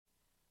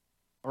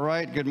All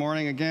right, good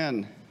morning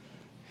again.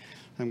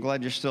 I'm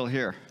glad you're still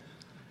here.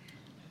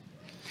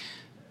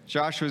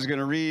 Joshua's going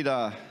to read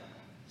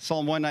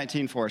Psalm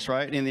 119 for us,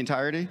 right, in the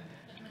entirety?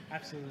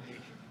 Absolutely.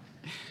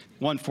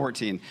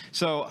 114.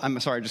 So, I'm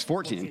sorry, just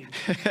 14.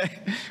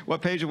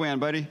 What page are we on,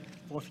 buddy?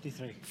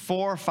 453.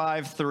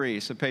 453.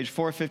 So page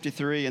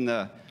 453 in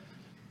the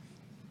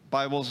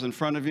Bibles in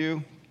front of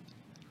you.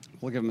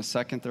 We'll give them a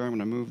second there. I'm going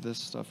to move this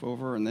stuff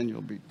over, and then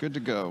you'll be good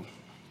to go.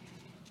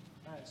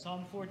 All right,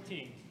 Psalm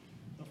 14.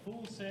 The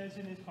fool says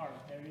in his heart,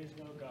 there is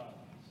no God.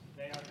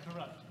 They are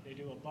corrupt. They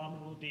do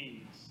abominable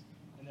deeds.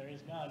 And there is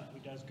none who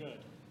does good.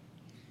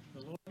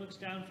 The Lord looks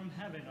down from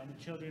heaven on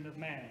the children of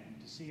man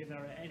to see if there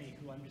are any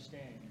who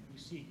understand, who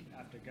seek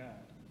after God.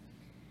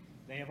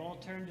 They have all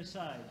turned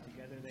aside.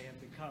 Together they have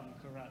become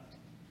corrupt.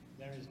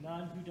 There is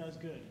none who does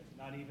good,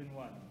 not even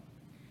one.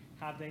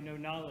 Have they no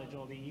knowledge,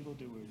 all the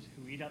evildoers,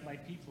 who eat up my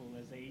people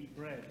as they eat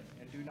bread,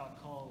 and do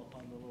not call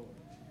upon the Lord?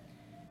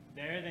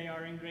 There they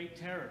are in great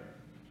terror,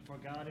 for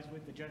God is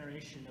with the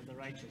generation of the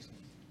righteous.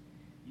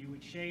 You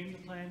would shame the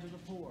plans of the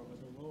poor, but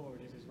the Lord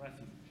is his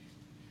refuge.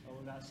 Oh,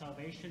 that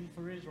salvation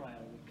for Israel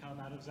would come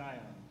out of Zion.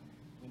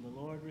 When the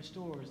Lord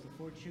restores the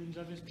fortunes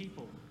of his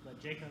people, let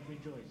Jacob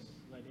rejoice,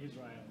 let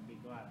Israel be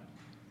glad.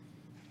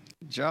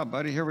 Good job,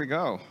 buddy. Here we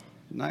go.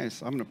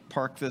 Nice. I'm going to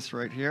park this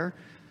right here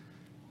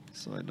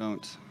so I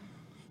don't...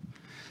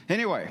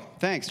 Anyway,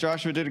 thanks.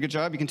 Joshua did a good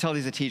job. You can tell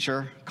he's a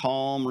teacher.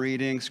 Calm,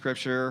 reading,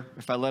 scripture.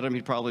 If I let him,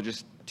 he'd probably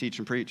just teach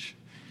and preach.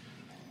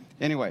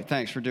 Anyway,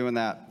 thanks for doing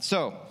that.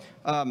 So,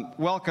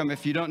 welcome.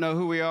 If you don't know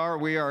who we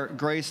are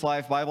Grace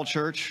Life Bible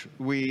Church.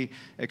 We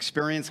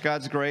experience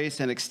God's grace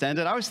and extend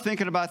it. I was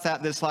thinking about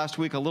that this last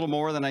week a little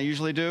more than I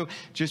usually do,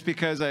 just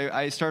because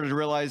I started to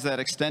realize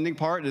that extending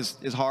part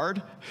is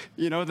hard.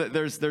 You know, that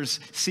there's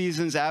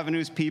seasons,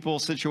 avenues, people,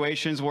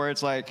 situations where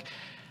it's like,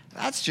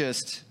 that's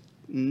just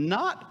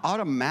not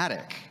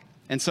automatic.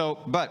 And so,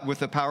 but with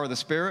the power of the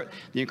Spirit,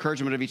 the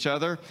encouragement of each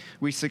other,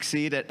 we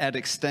succeed at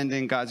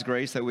extending God's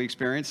grace that we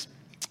experience.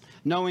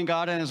 Knowing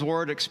God and his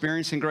word,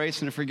 experiencing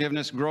grace and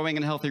forgiveness, growing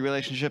in healthy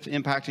relationships,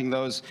 impacting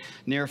those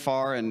near,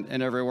 far,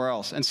 and everywhere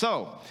else. And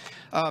so,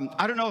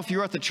 I don't know if you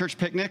were at the church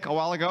picnic a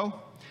while ago,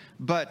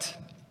 but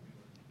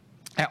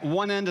at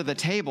one end of the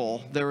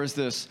table, there was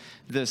this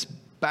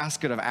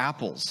basket of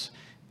apples.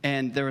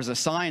 And there was a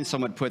sign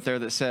someone put there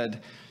that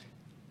said,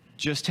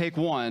 "Just take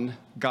one,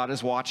 God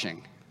is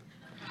watching."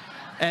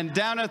 And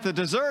down at the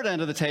dessert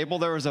end of the table,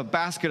 there was a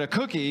basket of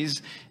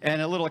cookies,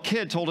 and a little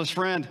kid told his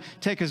friend,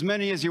 "Take as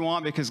many as you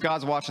want because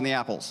God's watching the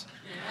apples."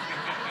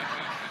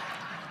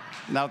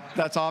 Now,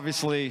 that's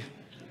obviously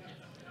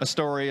a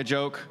story, a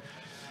joke.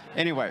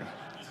 Anyway,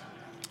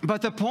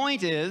 but the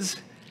point is,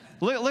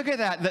 look at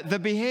that. The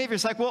behavior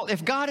is like, well,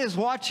 if God is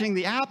watching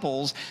the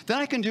apples, then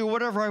I can do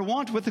whatever I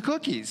want with the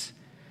cookies.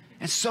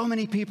 And so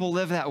many people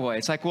live that way.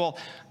 It's like, well,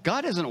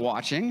 God isn't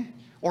watching.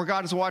 Or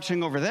God is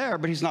watching over there,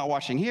 but he's not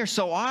watching here.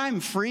 So I'm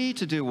free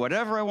to do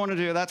whatever I want to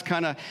do.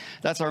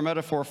 That's our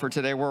metaphor for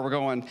today, where we're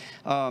going.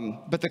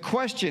 But the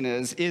question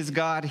is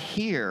God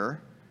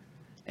here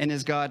and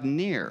is God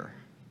near?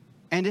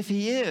 And if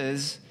he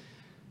is,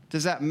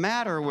 does that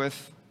matter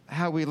with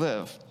how we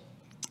live?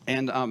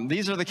 And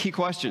these are the key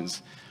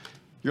questions.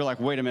 You're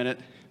like, wait a minute,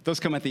 those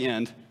come at the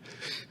end.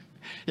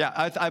 Yeah,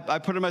 I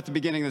put them at the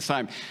beginning this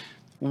time.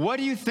 What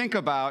do you think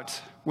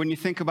about when you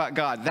think about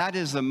God? That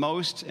is the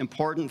most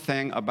important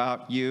thing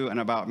about you and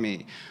about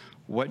me.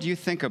 What do you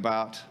think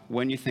about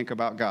when you think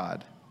about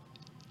God?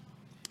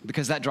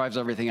 Because that drives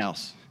everything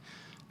else.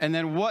 And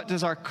then what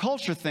does our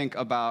culture think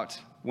about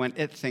when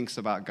it thinks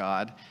about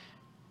God?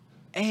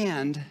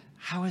 And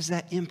how has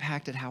that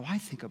impacted how I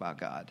think about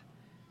God?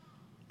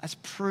 That's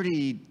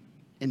pretty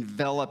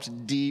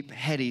enveloped, deep,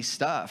 heady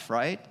stuff,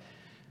 right?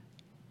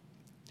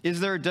 Is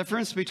there a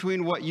difference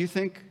between what you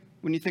think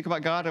when you think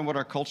about God and what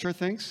our culture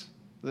thinks?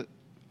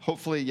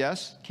 Hopefully,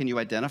 yes. Can you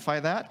identify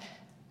that?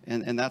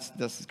 And that's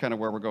kind of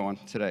where we're going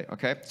today,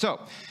 okay? So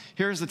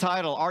here's the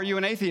title, Are You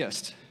an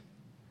Atheist?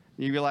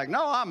 You'd be like,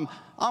 no, I'm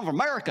from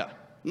America.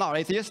 I'm not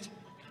an atheist.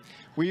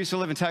 We used to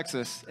live in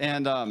Texas,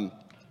 and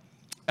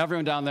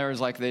everyone down there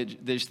is like, they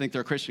just think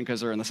they're a Christian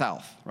because they're in the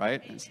South,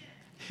 right?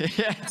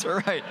 Yeah, that's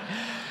right.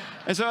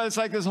 And so it's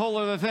like this whole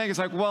other thing. It's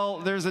like, well,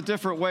 there's a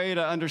different way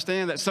to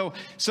understand that. So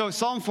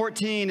Psalm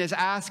 14 is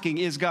asking,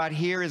 is God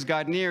here? Is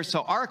God near?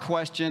 So our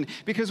question,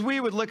 because we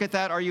would look at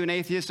that, are you an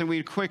atheist? And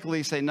we'd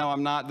quickly say, no,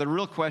 I'm not. The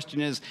real question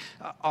is,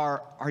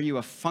 are you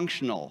a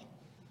functional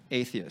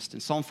atheist?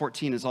 And Psalm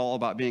 14 is all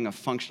about being a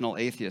functional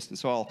atheist. And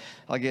so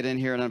I'll get in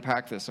here and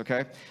unpack this,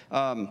 okay?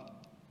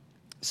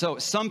 So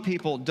some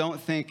people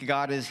don't think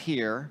God is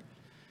here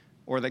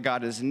or that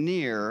God is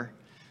near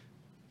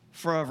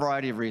for a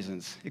variety of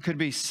reasons. It could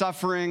be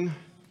suffering.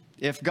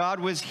 If God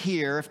was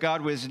here, if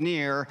God was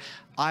near,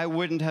 I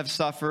wouldn't have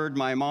suffered,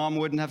 my mom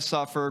wouldn't have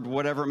suffered,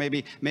 whatever it may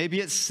be. Maybe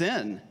it's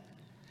sin.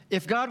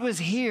 If God was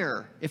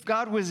here, if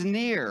God was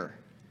near,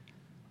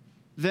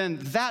 then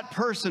that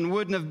person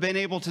wouldn't have been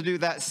able to do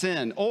that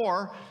sin.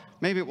 Or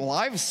maybe, well,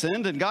 I've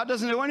sinned and God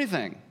doesn't do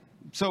anything.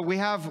 So we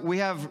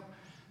have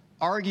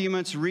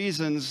arguments,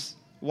 reasons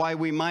why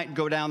we might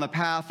go down the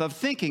path of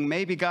thinking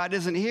maybe God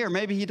isn't here.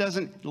 Maybe he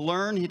doesn't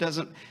learn, he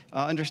doesn't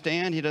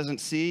understand, he doesn't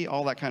see,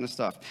 all that kind of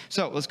stuff.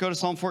 So let's go to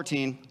Psalm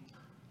 14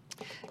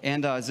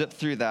 and zip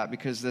through that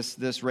because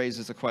this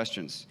raises the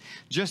questions.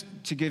 Just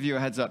to give you a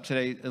heads up,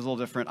 today is a little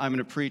different. I'm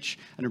going to preach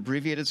an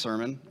abbreviated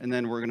sermon, and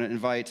then we're going to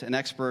invite an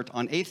expert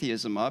on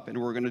atheism up, and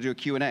we're going to do a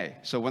Q&A.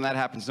 So when that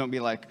happens, don't be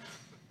like,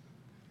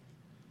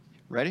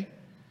 ready?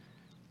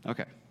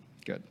 Okay,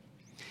 good.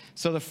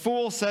 So the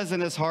fool says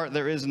in his heart,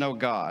 there is no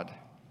God.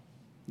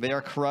 They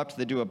are corrupt,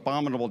 they do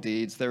abominable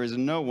deeds. There is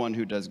no one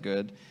who does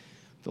good.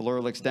 The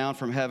Lord looks down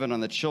from heaven on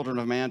the children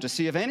of man to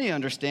see if any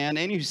understand,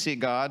 any who seek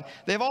God.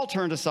 They've all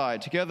turned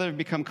aside. Together they've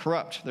become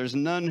corrupt. There's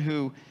none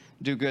who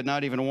do good,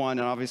 not even one.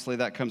 And obviously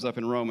that comes up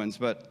in Romans.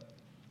 But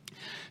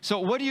so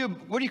what do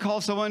you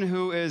call someone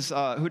who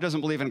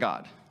doesn't believe in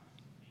God?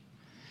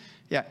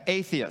 Yeah,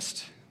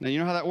 atheist. Now you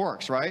know how that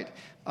works, right?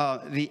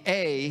 The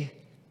A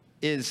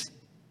is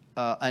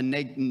a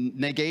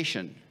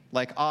negation,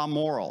 like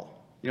amoral.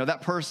 You know,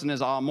 that person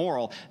is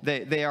amoral.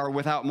 They are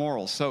without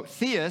morals. So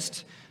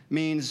theist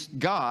means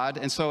God,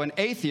 and so an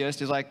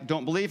atheist is like,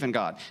 don't believe in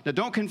God. Now,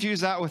 don't confuse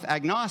that with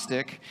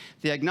agnostic.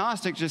 The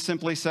agnostic just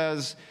simply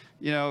says,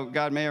 you know,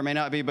 God may or may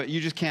not be, but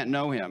you just can't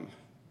know him.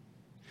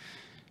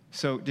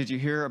 So did you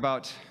hear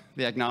about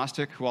the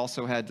agnostic who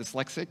also had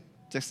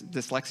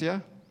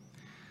dyslexia?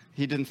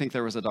 He didn't think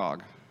there was a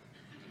dog.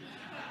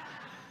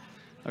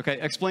 Okay,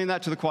 explain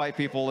that to the quiet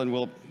people and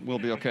we'll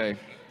be okay.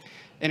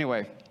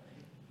 Anyway,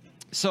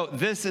 so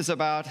this is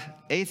about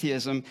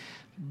atheism,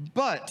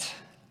 but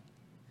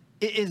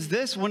is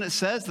this, when it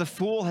says the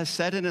fool has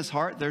said in his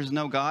heart there's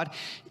no God,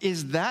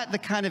 is that the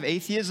kind of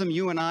atheism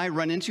you and I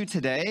run into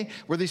today,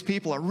 where these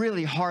people are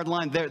really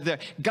hardline,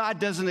 God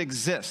doesn't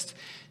exist?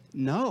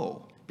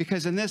 No,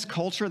 because in this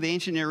culture, the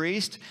ancient Near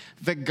East,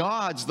 the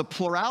gods, the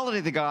plurality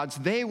of the gods,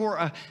 they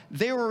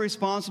were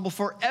responsible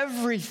for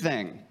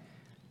everything.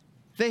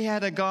 They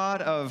had a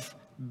god of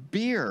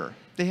beer.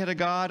 They had a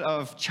god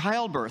of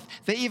childbirth.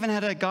 They even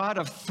had a god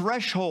of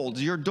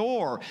thresholds, your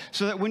door,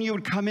 so that when you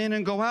would come in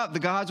and go out, the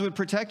gods would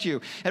protect you.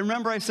 And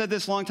remember, I said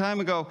this a long time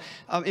ago,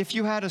 if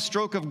you had a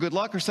stroke of good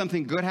luck or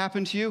something good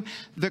happened to you,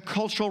 the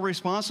cultural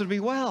response would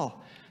be,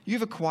 well,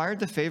 you've acquired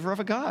the favor of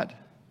a god.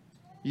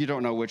 You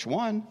don't know which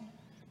one,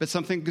 but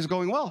something is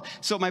going well.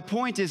 So my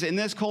point is, in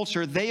this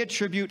culture, they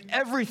attribute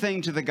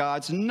everything to the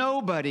gods.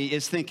 Nobody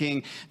is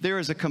thinking there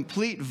is a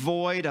complete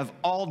void of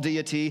all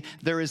deity.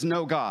 There is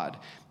no God.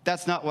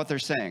 That's not what they're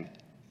saying.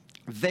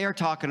 They're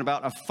talking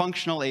about a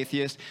functional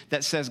atheist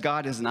that says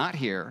God is not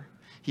here.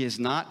 He is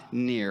not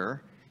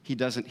near. He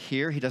doesn't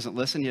hear. He doesn't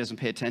listen. He doesn't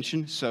pay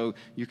attention. So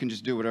you can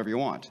just do whatever you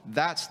want.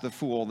 That's the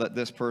fool that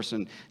this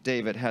person,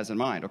 David, has in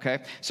mind, okay?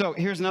 So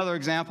here's another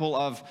example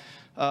of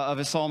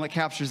a psalm that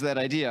captures that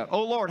idea.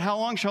 Oh, Lord, how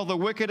long shall the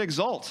wicked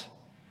exult?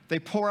 They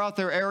pour out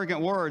their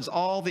arrogant words.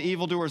 All the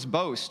evildoers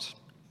boast.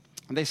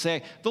 And they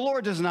say, the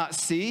Lord does not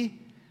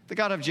see. The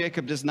God of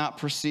Jacob does not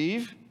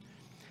perceive.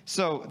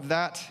 So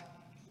that's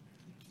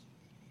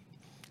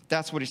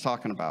what he's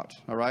talking about,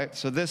 all right?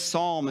 So this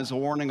psalm is a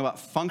warning about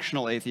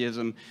functional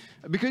atheism,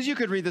 because you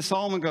could read the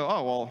psalm and go,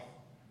 oh, well,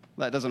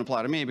 that doesn't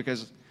apply to me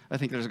because I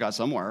think there's a God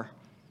somewhere.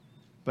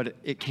 But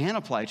it can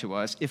apply to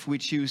us if we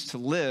choose to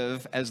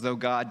live as though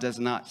God does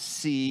not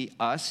see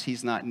us,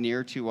 he's not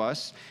near to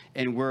us,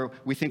 and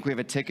we think we have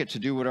a ticket to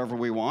do whatever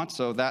we want.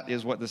 So that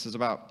is what this is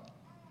about.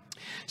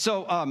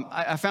 So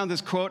I found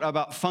this quote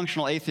about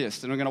functional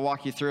atheists, and I'm going to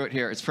walk you through it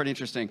here. It's pretty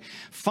interesting.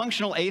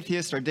 Functional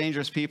atheists are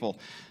dangerous people.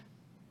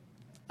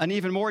 An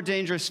even more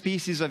dangerous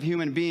species of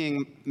human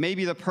being may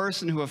be the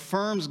person who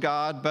affirms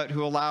God, but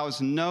who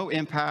allows no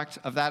impact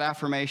of that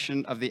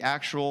affirmation of the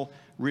actual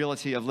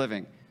reality of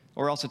living,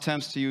 or else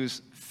attempts to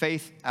use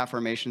faith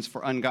affirmations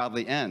for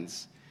ungodly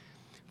ends.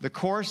 The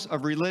course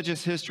of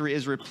religious history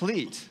is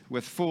replete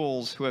with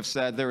fools who have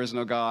said there is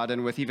no God,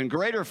 and with even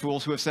greater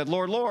fools who have said,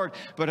 Lord, Lord,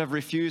 but have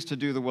refused to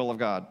do the will of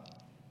God.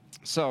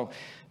 So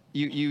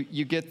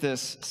you get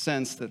this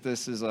sense that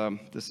this is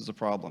a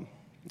problem,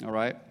 all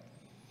right?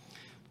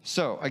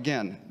 So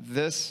again,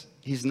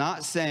 he's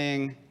not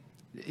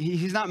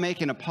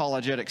making an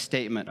apologetic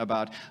statement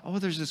about, oh,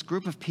 there's this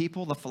group of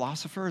people, the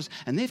philosophers,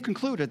 and they've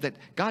concluded that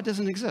God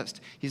doesn't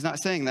exist. He's not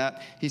saying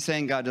that. He's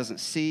saying God doesn't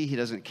see, he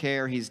doesn't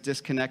care, he's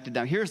disconnected.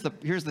 Now, here's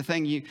the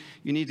thing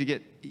we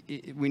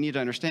need to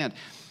understand.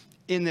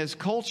 In this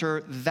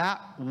culture,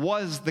 that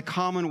was the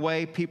common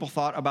way people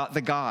thought about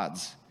the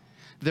gods.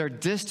 They're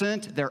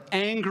distant, they're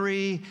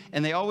angry,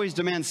 and they always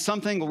demand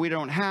something that we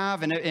don't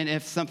have. And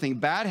if something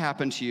bad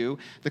happened to you,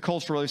 the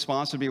cultural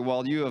response would be,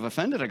 well, you have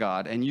offended a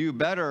God, and you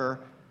better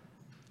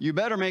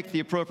make the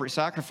appropriate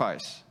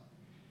sacrifice.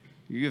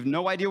 You have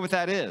no idea what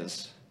that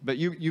is, but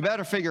you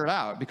better figure it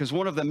out, because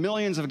one of the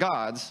millions of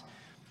gods,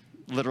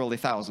 literally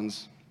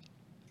thousands,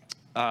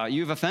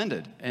 you've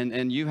offended,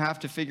 and you have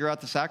to figure out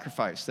the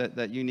sacrifice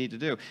that you need to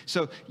do.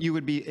 So you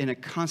would be in a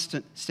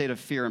constant state of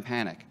fear and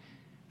panic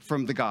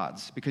from the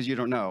gods, because you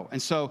don't know.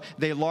 And so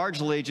they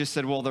largely just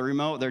said, well, they're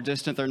remote, they're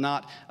distant, they're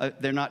not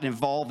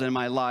involved in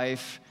my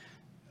life,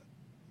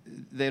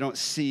 they don't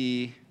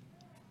see,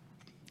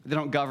 They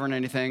don't govern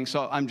anything,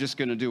 so I'm just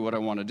going to do what I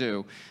want to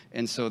do.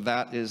 And so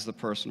that is the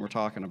person we're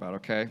talking about,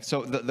 okay?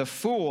 So the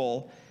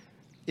fool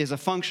is a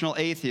functional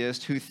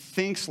atheist who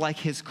thinks like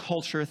his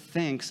culture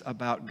thinks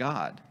about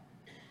God.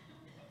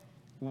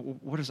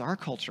 What does our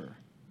culture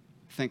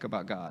think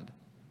about God?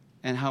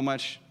 And how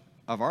much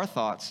of our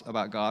thoughts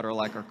about God are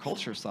like our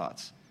culture's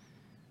thoughts?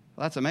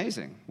 Well, that's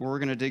amazing. We're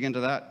going to dig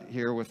into that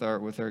here with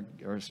our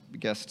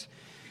guest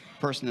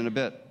person in a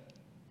bit.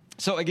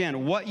 So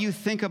again, what you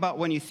think about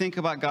when you think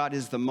about God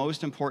is the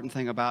most important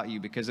thing about you,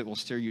 because it will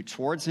steer you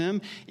towards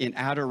him in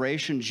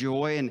adoration,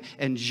 joy,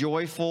 and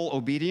joyful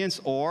obedience,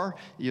 or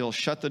you'll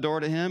shut the door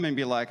to him and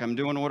be like, I'm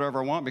doing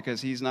whatever I want because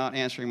he's not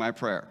answering my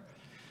prayer,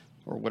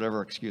 or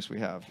whatever excuse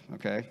we have,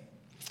 okay?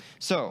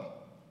 So,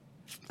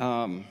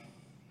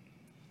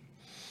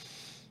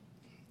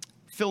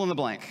 fill in the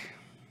blank.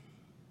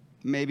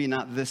 Maybe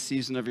not this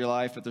season of your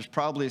life, but there's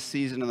probably a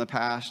season in the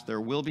past.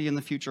 There will be in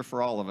the future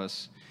for all of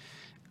us.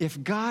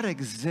 If God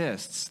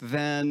exists,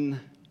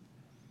 then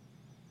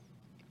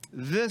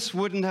this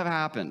wouldn't have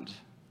happened.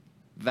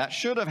 That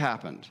should have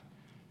happened.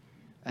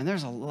 And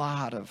there's a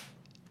lot of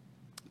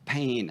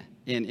pain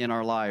in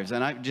our lives.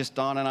 And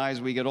Don and I,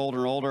 as we get older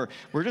and older,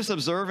 we're just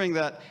observing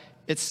that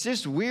it's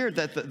just weird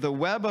that the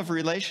web of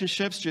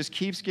relationships just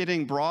keeps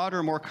getting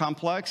broader, more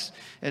complex,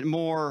 and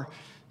more,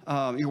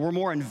 we're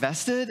more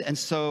invested. And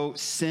so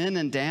sin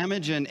and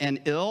damage and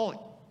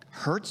ill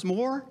hurts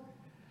more.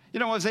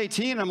 When I was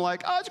 18, I'm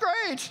like, oh, it's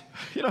great.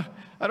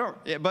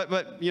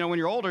 But when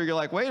you're older, you're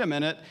like, wait a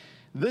minute,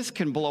 this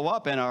can blow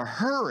up in a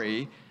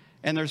hurry,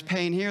 and there's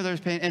pain here,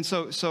 there's pain. And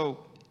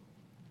so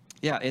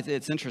yeah,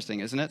 it's interesting,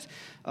 isn't it?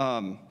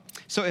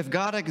 So if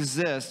God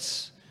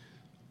exists,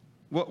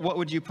 what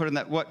would you put in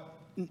that?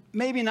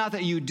 Maybe not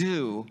that you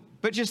do,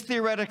 but just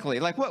theoretically,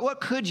 like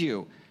what could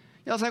you?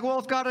 I was like, well,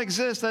 if God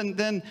exists,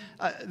 then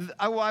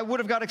I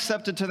would have got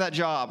accepted to that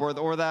job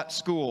or that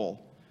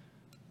school,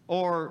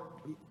 or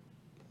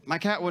my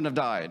cat wouldn't have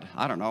died.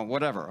 I don't know,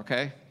 whatever,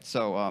 okay?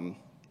 So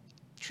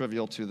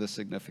trivial to the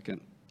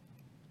significant.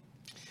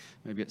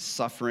 Maybe it's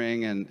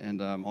suffering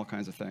and all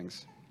kinds of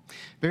things.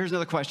 But here's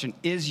another question.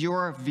 Is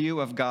your view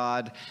of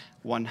God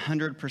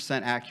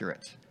 100%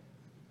 accurate?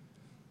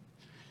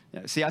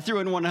 Yeah, see, I threw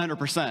in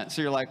 100%,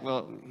 so you're like,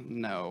 well,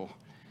 no.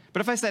 But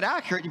if I said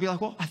accurate, you'd be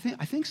like, well, I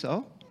think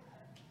so.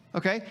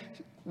 Okay?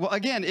 Well,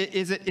 again,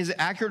 is it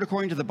accurate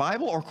according to the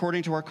Bible or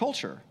according to our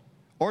culture?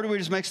 Or do we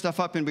just make stuff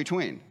up in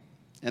between?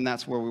 And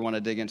that's where we want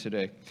to dig in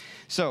today.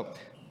 So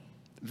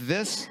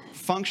this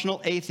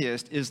functional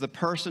atheist is the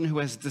person who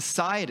has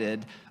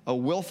decided a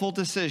willful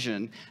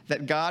decision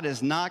that God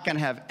is not going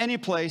to have any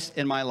place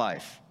in my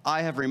life.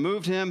 I have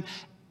removed him,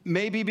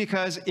 maybe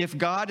because if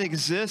God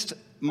exists,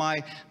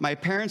 my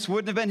parents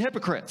wouldn't have been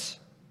hypocrites.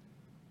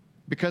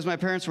 Because my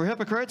parents were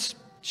hypocrites,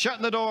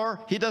 shut the door,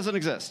 he doesn't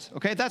exist.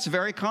 Okay, that's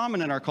very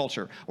common in our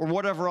culture, or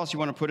whatever else you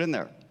want to put in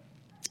there.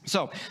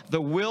 So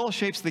the will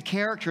shapes the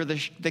character.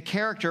 The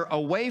character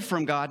away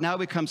from God now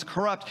becomes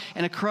corrupt,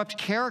 and a corrupt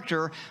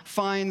character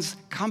finds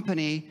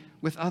company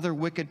with other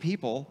wicked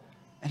people,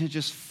 and it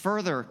just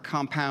further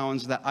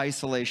compounds that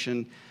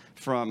isolation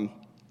from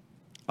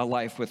a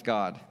life with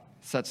God.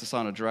 Sets us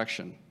on a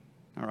direction,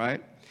 all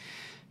right?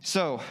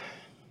 So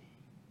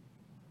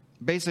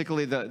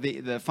basically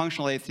the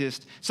functional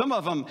atheist, some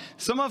of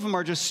them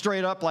are just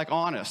straight up like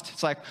honest.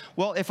 It's like,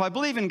 well, if I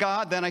believe in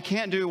God, then I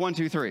can't do 1,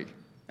 2, 3.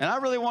 And I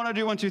really want to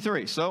do 1, 2,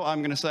 3. So I'm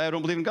going to say I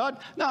don't believe in God.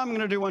 No, I'm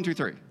going to do 1, 2,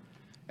 3.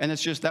 And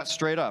it's just that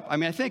straight up. I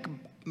mean, I think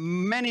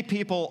many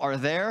people are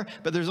there,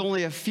 but there's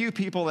only a few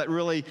people that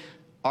really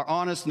are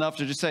honest enough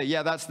to just say,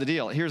 yeah, that's the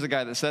deal. Here's a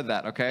guy that said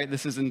that, okay?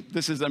 This is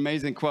an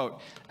amazing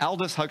quote.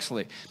 Aldous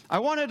Huxley. I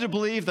wanted to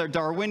believe the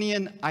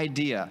Darwinian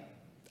idea.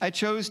 I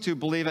chose to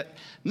believe it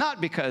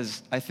not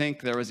because I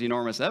think there was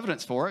enormous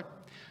evidence for it,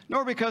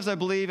 nor because I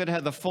believe it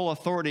had the full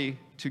authority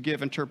to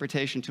give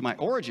interpretation to my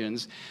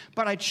origins,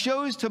 but I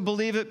chose to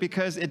believe it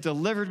because it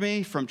delivered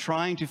me from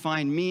trying to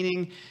find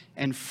meaning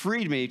and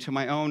freed me to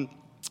my own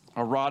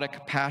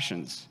erotic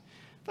passions.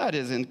 That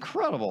is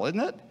incredible, isn't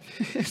it?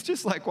 It's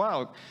just like,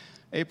 wow,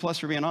 A+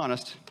 for being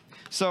honest.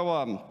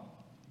 So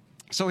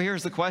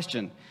here's the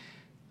question.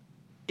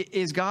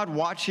 Is God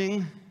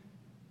watching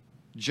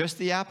just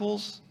the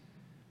apples,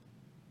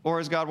 or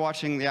is God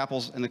watching the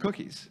apples and the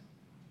cookies?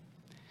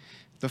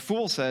 The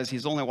fool says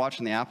he's only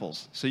watching the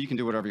apples, so you can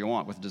do whatever you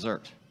want with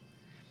dessert.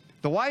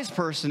 The wise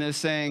person is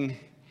saying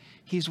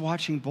he's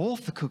watching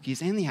both the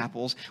cookies and the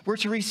apples. We're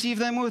to receive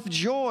them with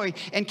joy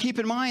and keep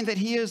in mind that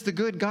he is the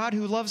good God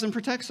who loves and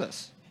protects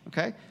us,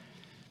 okay?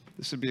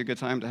 This would be a good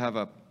time to have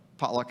a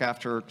potluck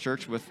after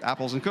church with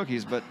apples and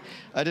cookies, but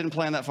I didn't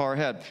plan that far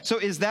ahead. So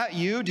is that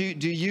you? Do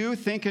you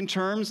think in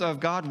terms of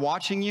God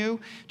watching you?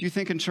 Do you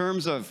think in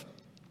terms of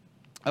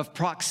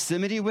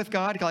proximity with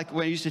God? Like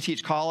when I used to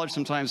teach college,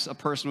 sometimes a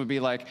person would be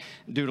like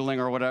doodling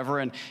or whatever,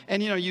 and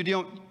you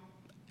don't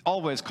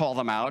always call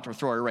them out or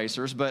throw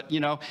erasers, but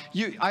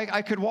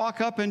I could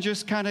walk up and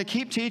just kind of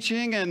keep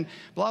teaching and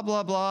blah,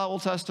 blah, blah,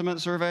 Old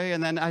Testament survey,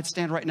 and then I'd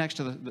stand right next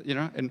to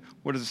and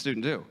what does the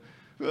student do?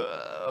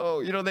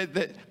 oh,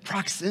 that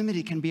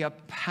proximity can be a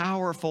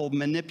powerful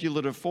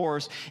manipulative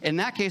force. In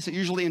that case, it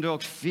usually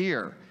invokes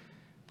fear.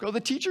 Go, the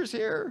teacher's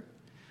here.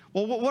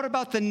 Well, what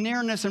about the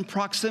nearness and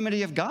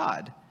proximity of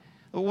God?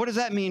 What does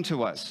that mean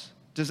to us?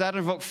 Does that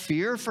invoke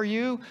fear for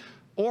you?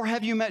 Or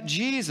have you met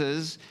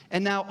Jesus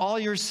and now all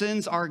your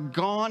sins are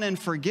gone and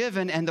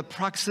forgiven and the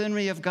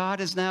proximity of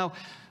God is now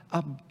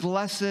a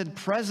blessed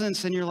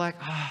presence and you're like,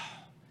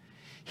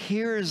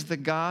 here is the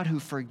God who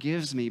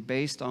forgives me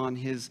based on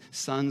his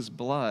son's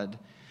blood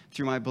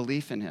through my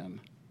belief in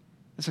him.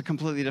 It's a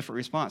completely different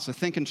response. So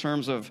think in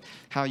terms of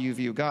how you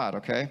view God,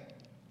 okay?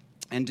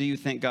 And do you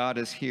think God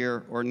is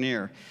here or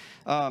near?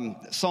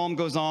 Psalm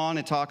goes on,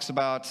 it talks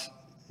about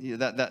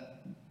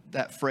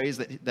that phrase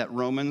that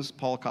Romans,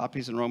 Paul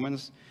copies in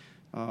Romans.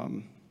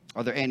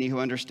 Are there any who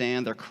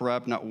understand? They're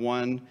corrupt, not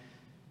one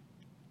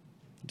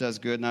does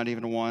good, not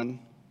even one.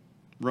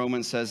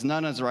 Romans says,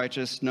 none is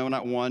righteous, no,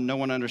 not one. No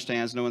one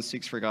understands, no one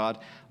seeks for God.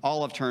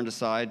 All have turned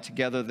aside.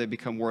 Together they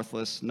become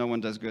worthless. No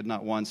one does good,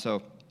 not one.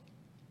 So,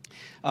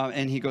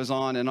 and he goes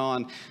on and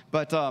on.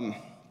 But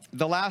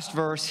the last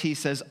verse, he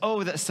says,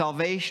 oh, that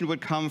salvation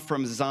would come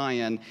from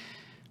Zion.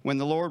 When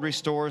the Lord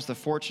restores the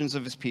fortunes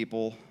of his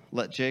people,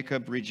 let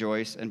Jacob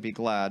rejoice and be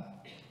glad.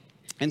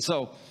 And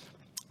so,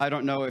 I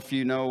don't know if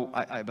you know,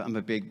 I'm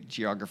a big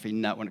geography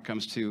nut when it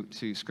comes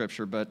to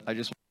Scripture, but I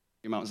just want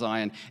to Mount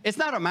Zion. It's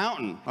not a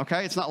mountain,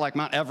 okay? It's not like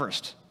Mount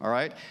Everest, all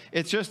right?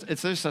 It's just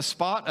a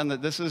spot, and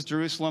this is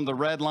Jerusalem. The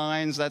red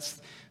lines,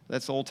 that's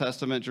Old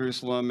Testament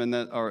Jerusalem, and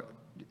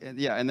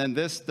and then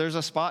there's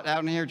a spot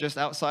out in here just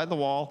outside the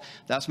wall.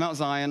 That's Mount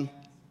Zion.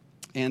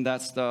 And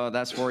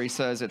that's where he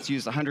says it's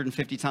used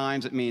 150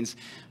 times. It means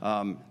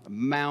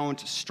mount,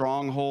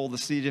 stronghold, the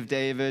city of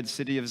David,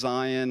 city of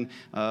Zion,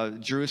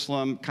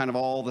 Jerusalem, kind of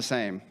all the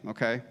same,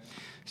 okay?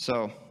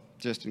 So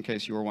just in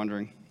case you were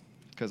wondering,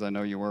 because I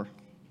know you were.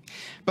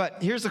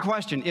 But here's the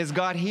question. Is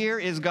God here?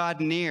 Is God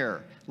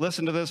near?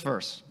 Listen to this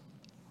verse.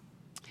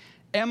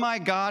 Am I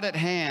God at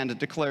hand,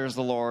 declares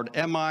the Lord?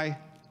 Am I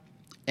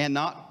and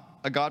not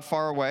a God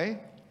far away?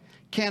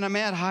 Can a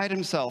man hide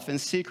himself in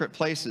secret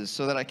places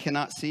so that I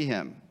cannot see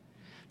him?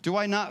 Do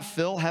I not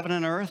fill heaven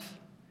and earth?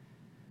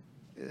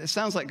 It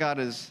sounds like God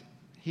is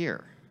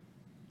here.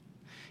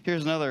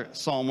 Here's another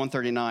Psalm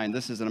 139.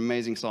 This is an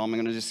amazing psalm. I'm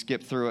going to just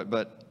skip through it,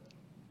 but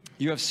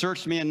you have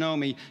searched me and know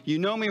me. You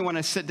know me when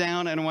I sit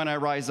down and when I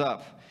rise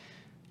up.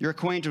 You're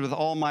acquainted with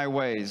all my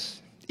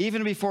ways.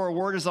 Even before a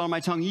word is on my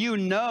tongue, you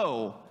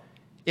know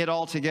it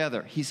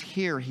altogether. He's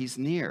here. He's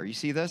near. You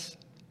see this?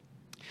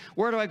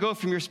 Where do I go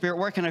from your spirit?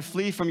 Where can I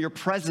flee from your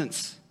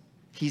presence?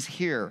 He's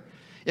here.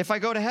 If I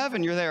go to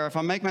heaven, you're there. If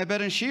I make my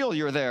bed in Sheol,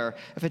 you're there.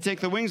 If I take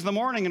the wings of the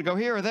morning and go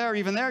here or there,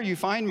 even there you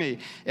find me.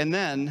 And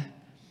then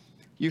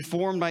you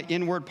formed my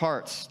inward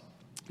parts.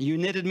 You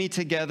knitted me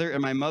together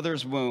in my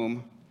mother's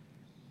womb.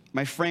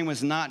 My frame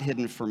was not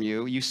hidden from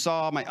you. You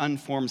saw my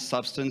unformed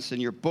substance. In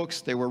your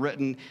books they were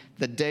written,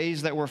 the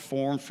days that were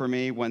formed for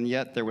me, when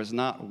yet there was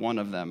not one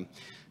of them.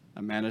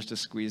 I managed to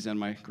squeeze in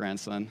my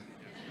grandson.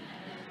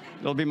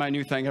 It'll be my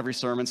new thing every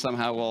sermon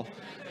somehow.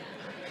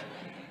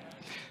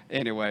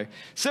 Anyway,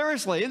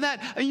 seriously,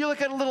 and you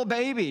look at a little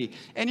baby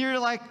and you're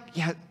like,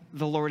 yeah,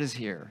 the Lord is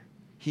here.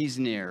 He's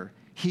near.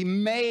 He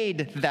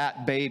made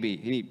that baby.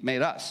 He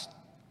made us.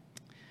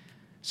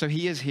 So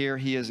he is here,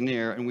 he is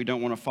near, and we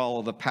don't want to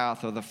follow the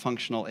path of the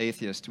functional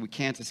atheist. We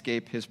can't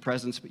escape his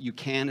presence, but you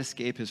can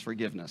escape his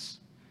forgiveness.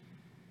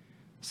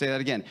 Say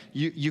that again.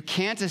 You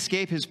can't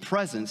escape his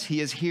presence.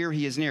 He is here,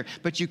 he is near.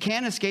 But you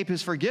can escape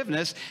his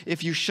forgiveness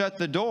if you shut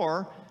the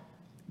door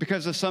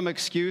because of some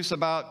excuse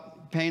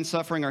about pain,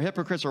 suffering, or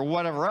hypocrites, or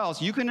whatever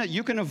else. You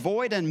can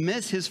avoid and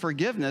miss his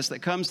forgiveness that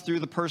comes through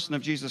the person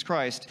of Jesus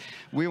Christ.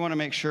 We want to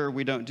make sure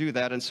we don't do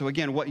that. And so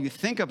again, what you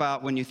think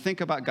about when you think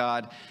about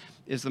God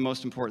is the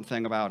most important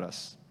thing about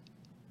us.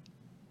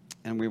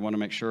 And we want to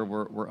make sure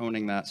we're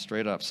owning that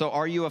straight up. So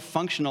are you a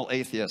functional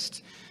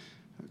atheist?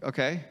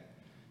 Okay.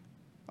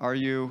 Are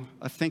you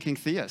a thinking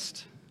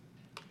theist?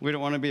 We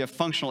don't want to be a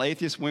functional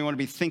atheist. We want to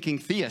be thinking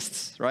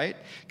theists, right?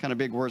 Kind of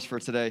big words for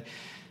today.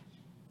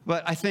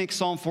 But I think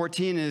Psalm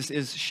 14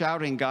 is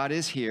shouting, God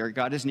is here,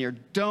 God is near.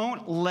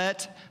 Don't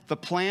let the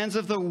plans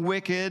of the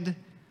wicked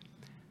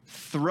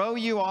throw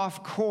you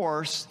off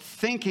course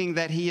thinking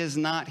that he is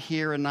not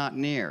here and not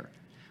near.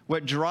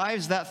 What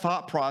drives that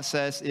thought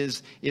process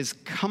is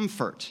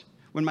comfort.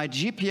 When my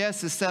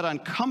GPS is set on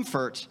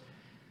comfort,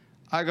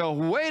 I go,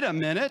 wait a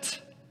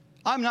minute.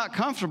 I'm not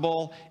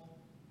comfortable.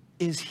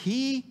 Is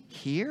he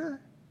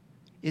here?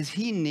 Is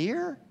he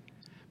near?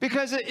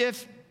 Because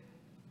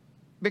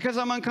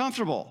I'm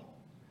uncomfortable.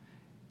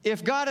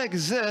 If God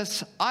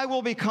exists, I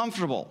will be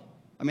comfortable.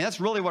 I mean, that's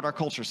really what our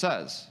culture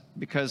says.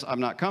 Because I'm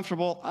not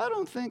comfortable, I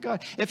don't think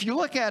God. If you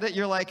look at it,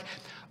 you're like,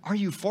 are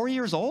you 4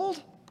 years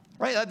old?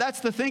 Right? That's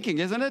the thinking,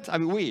 isn't it? I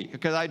mean,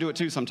 because I do it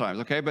too sometimes,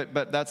 okay?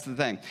 But that's the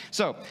thing.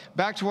 So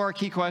back to our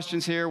key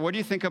questions here. What do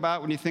you think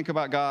about when you think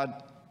about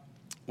God?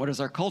 What does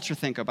our culture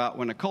think about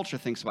when a culture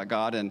thinks about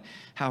God, and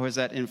how has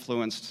that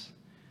influenced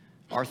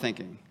our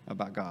thinking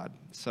about God?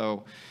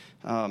 So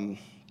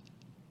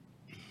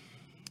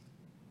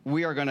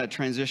we are going to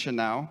transition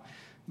now,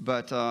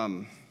 but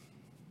a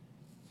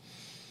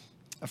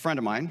friend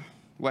of mine,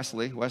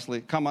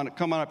 Wesley, come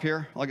on up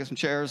here. I'll get some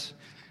chairs.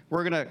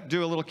 We're going to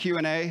do a little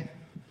Q&A.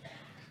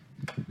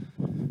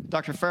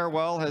 Dr.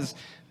 Farewell has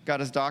got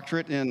his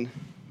doctorate in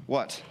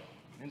what?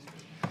 Ministry.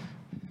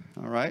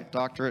 All right,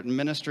 doctorate in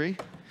ministry.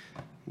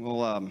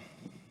 We'll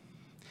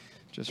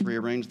just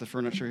rearrange the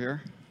furniture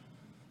here.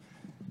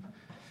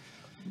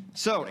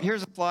 So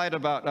here's a slide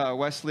about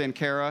Wesley and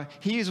Kara.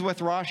 He's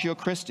with Ratio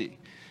Christi.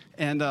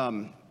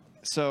 And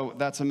so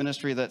that's a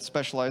ministry that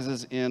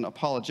specializes in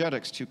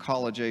apologetics to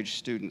college-age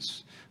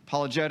students.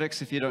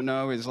 Apologetics, if you don't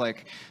know, is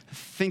like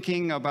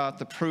thinking about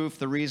the proof,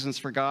 the reasons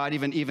for God,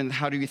 even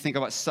how do you think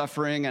about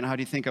suffering and how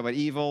do you think about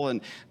evil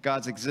and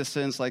God's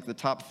existence, like the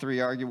top 3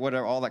 argue,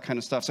 whatever, all that kind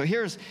of stuff. So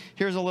here's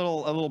a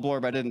little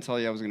blurb. I didn't tell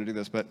you I was going to do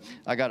this, but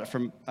I got it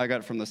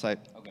from the site.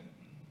 Okay.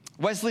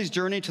 Wesley's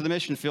journey to the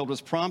mission field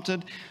was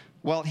prompted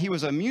while he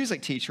was a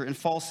music teacher in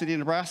Falls City,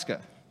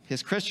 Nebraska.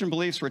 His Christian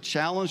beliefs were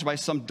challenged by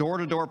some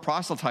door-to-door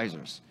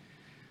proselytizers.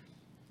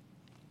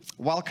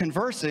 While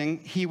conversing,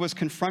 he was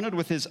confronted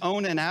with his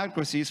own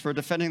inadequacies for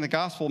defending the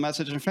gospel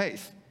message and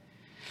faith.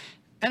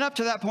 And up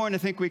to that point, I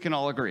think we can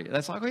all agree.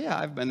 That's like, oh yeah,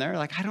 I've been there.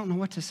 Like, I don't know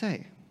what to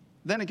say.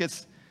 Then it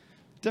gets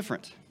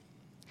different.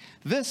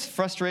 This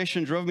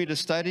frustration drove me to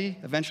study,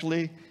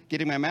 eventually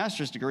getting my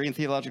master's degree in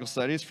theological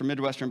studies from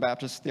Midwestern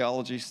Baptist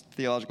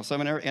Theological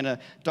Seminary and a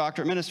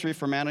doctorate ministry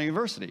from Manna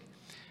University.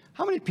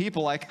 How many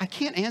people I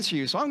can't answer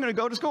you, so I'm going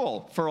to go to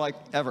school for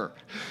ever.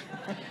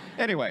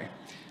 Anyway,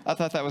 I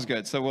thought that was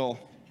good. So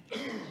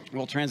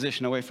we'll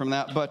transition away from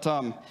that. But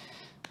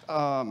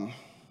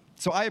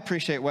so I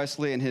appreciate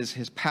Wesley and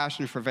his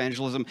passion for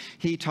evangelism.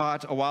 He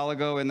taught a while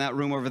ago in that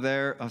room over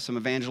there some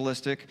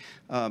evangelistic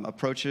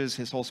approaches.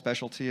 His whole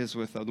specialty is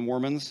with the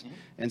Mormons, mm-hmm.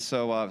 And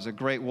so it was a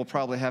great. We'll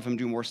probably have him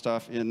do more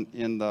stuff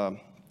in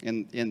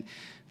the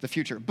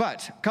future.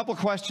 But a couple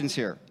questions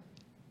here.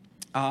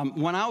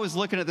 When I was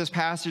looking at this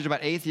passage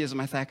about atheism,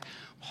 I thought,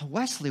 well,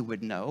 Wesley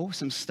would know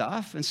some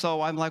stuff. And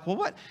so I'm like, well,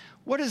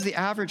 what does the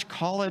average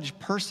college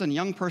person,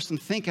 young person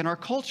think in our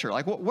culture?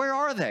 Like, where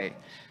are they?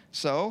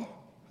 So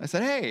I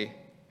said, hey,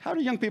 how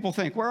do young people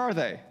think? Where are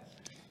they?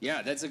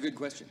 Yeah, that's a good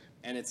question.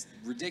 And it's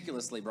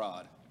ridiculously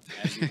broad,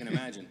 as you can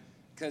imagine,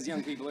 because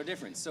young people are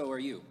different. So are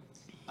you.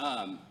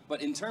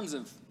 But in terms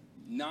of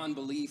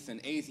non-belief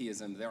and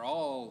atheism, they're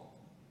all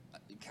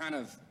kind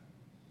of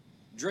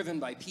driven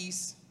by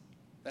peace.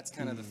 That's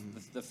kind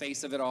of the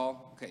face of it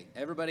all. Okay,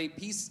 everybody,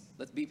 peace,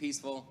 let's be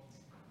peaceful.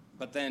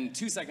 But then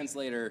 2 seconds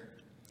later,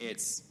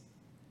 it's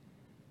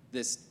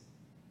this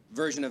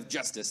version of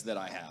justice that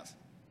I have.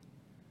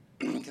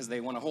 Because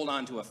they want to hold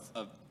on to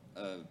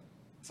a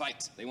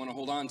fight. They want to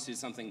hold on to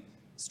something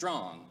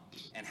strong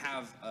and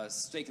have a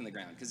stake in the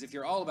ground. Because if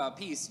you're all about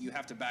peace, you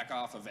have to back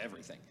off of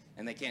everything.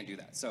 And they can't do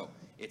that. So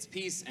it's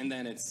peace, and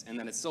then it's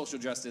social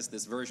justice,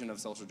 this version of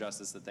social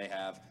justice that they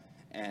have.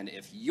 And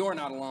if you're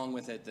not along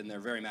with it, then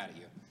they're very mad at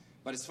you.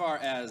 But as far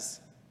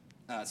as,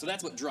 so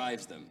that's what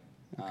drives them.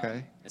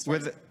 Okay.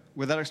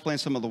 Would that explain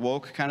some of the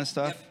woke kind of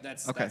stuff? Yep,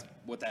 that's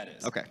what that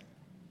is. Okay.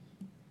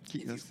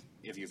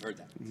 If you've heard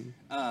that,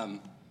 mm-hmm.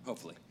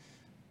 Hopefully.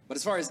 But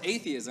as far as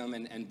atheism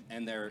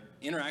and their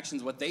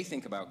interactions, what they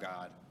think about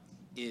God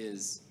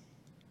is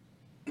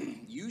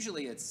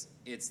usually it's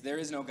there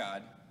is no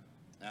God.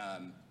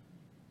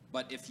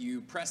 But if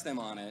you press them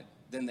on it,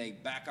 then they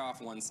back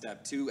off one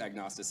step to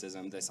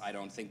agnosticism. This, I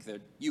don't think that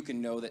you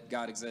can know that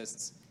God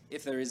exists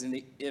if there is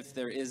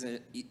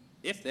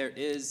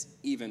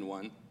even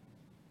one.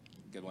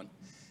 Good one.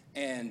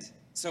 And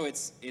so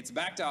it's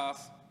backed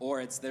off,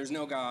 or there's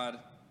no God,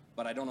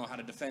 but I don't know how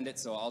to defend it,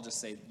 so I'll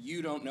just say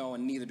you don't know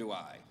and neither do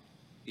I,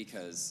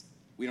 because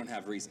we don't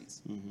have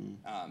reasons.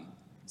 Mm-hmm.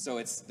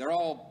 So they're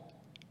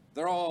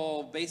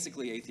all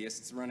basically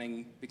atheists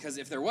running, because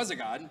if there was a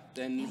God,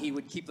 then he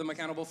would keep them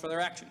accountable for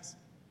their actions.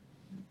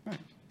 Right.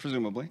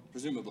 Presumably.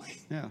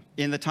 Yeah.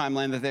 In the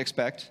timeline that they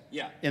expect.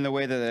 Yeah. In the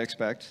way that they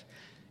expect.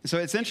 So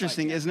it's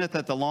interesting, isn't it,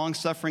 that the long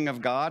suffering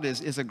of God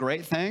is a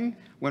great thing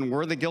when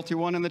we're the guilty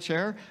one in the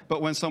chair,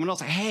 but when someone else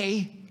says,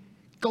 hey,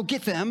 go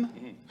get them.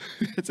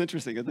 Mm-hmm. It's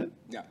interesting, isn't it?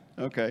 Yeah.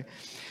 Okay.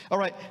 All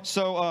right.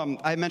 So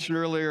I mentioned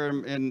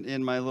earlier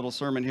in my little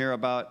sermon here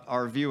about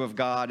our view of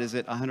God. Is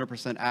it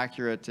 100%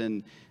 accurate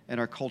in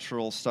our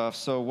cultural stuff?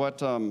 So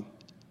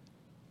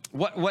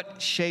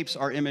what shapes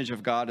our image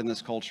of God in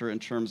this culture in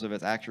terms of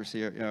its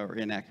accuracy or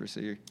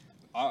inaccuracy?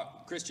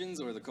 Christians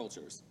or the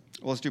cultures?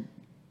 Well, let's do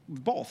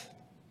both.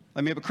 I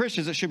mean, but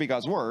Christians, it should be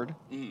God's word,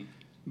 mm-hmm.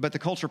 But the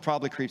culture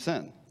probably creeps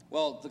in.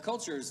 Well, the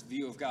culture's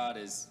view of God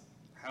is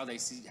how they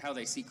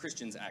see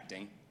Christians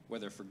acting,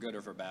 whether for good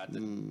or for bad.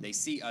 They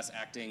see us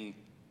acting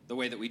the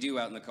way that we do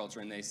out in the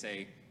culture, and they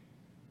say,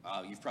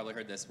 you've probably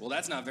heard this, well,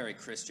 that's not very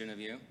Christian of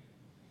you.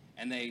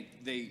 And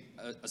they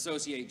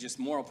associate just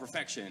moral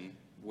perfection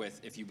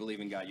with, if you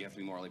believe in God, you have to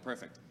be morally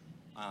perfect.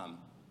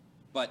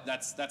 But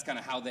that's kind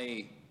of how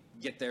they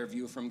get their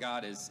view from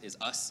God is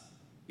us,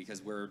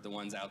 because we're the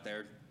ones out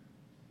there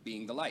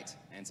being the light,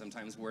 and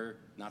sometimes we're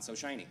not so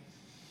shiny.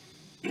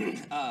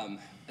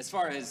 As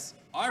far as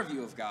our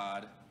view of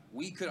God,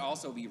 we could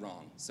also be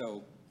wrong.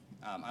 So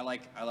I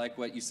like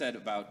what you said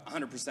about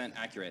 100%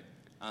 accurate.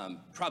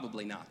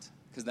 Probably not,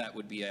 because that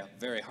would be a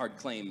very hard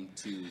claim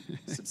to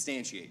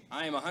substantiate.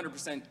 I am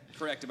 100%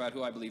 correct about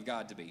who I believe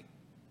God to be.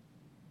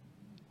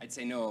 I'd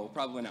say no,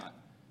 probably not.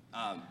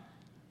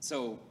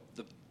 So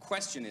the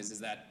question is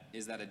that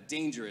a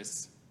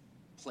dangerous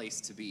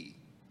place to be?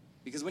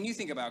 Because when you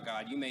think about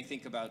God, you may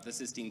think about the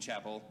Sistine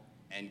Chapel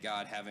and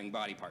God having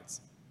body parts.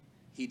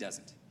 He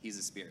doesn't. He's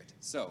a spirit.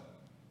 So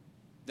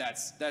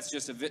that's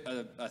just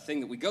a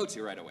thing that we go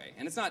to right away.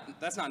 And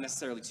that's not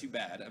necessarily too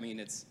bad. I mean,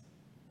 it's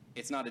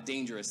not a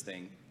dangerous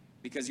thing,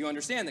 because you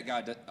understand that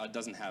God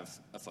doesn't have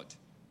a foot.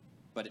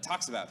 But it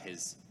talks about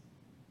his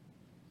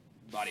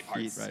body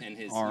parts, right, and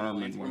his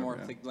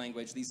anthropomorphic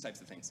language, these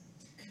types of things.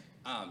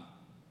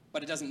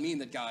 But it doesn't mean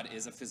that God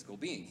is a physical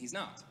being. He's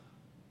not.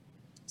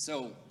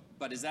 So,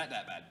 but is that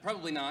bad?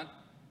 Probably not.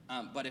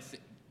 But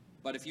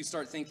if you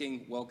start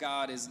thinking, well,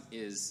 God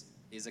is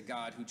a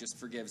God who just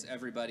forgives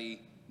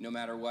everybody no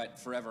matter what,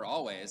 forever,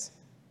 always,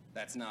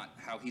 that's not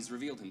how he's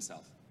revealed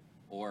himself.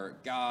 Or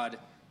God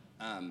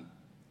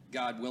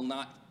will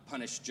not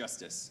punish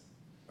justice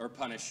or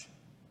punish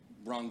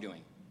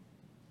wrongdoing.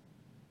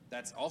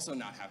 That's also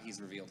not how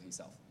he's revealed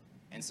himself.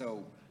 And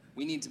so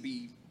we need to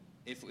be,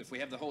 if we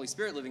have the Holy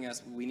Spirit living in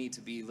us, we need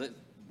to be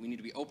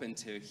open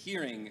to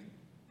hearing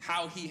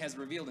how he has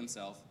revealed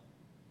himself,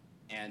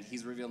 and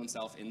he's revealed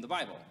himself in the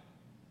Bible.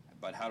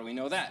 But how do we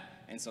know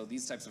that? And so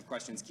these types of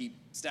questions keep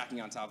stacking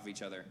on top of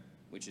each other,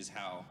 which is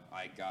how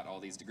I got all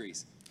these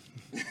degrees.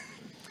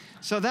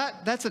 So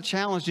that's a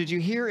challenge. Did you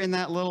hear in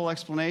that little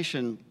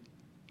explanation,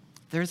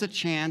 there's a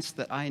chance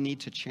that I need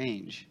to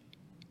change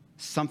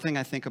something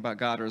I think about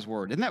God or his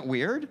word? Isn't that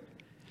weird?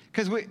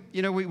 Because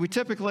we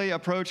typically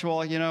approach, well,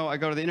 I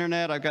go to the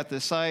internet, I've got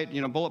this site,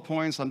 bullet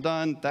points, I'm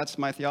done, that's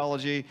my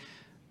theology.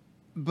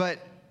 But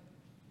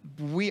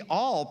we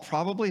all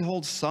probably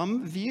hold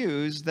some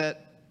views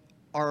that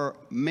are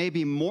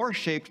maybe more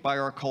shaped by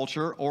our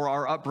culture or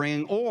our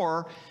upbringing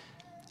or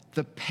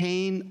the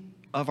pain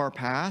of our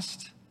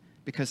past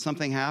because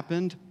something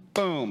happened.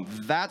 Boom,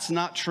 that's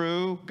not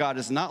true. God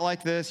is not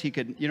like this. He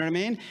could, you know what I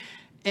mean?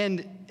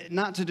 And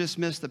not to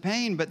dismiss the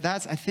pain, but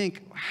that's, I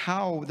think,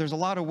 how there's a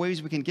lot of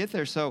ways we can get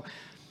there. So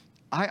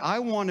I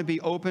want to be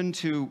open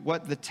to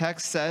what the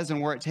text says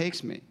and where it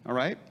takes me, all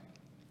right?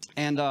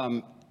 And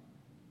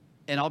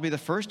I'll be the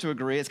first to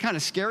agree. It's kind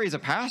of scary as a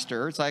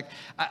pastor. It's like,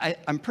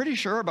 I'm pretty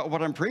sure about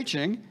what I'm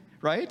preaching,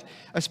 right?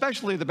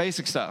 Especially the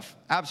basic stuff.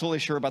 Absolutely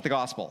sure about the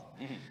gospel.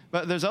 Mm-hmm.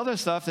 But there's other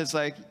stuff that's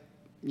like,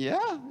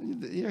 yeah,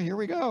 here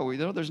we go.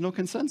 There's no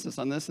consensus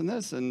on this and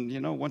this, and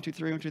 1, 2,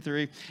 3, 1, 2,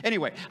 3.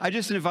 Anyway, I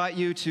just invite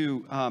you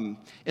to.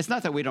 It's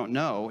not that we don't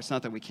know. It's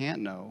not that we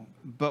can't know.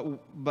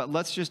 But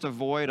let's just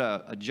avoid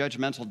a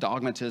judgmental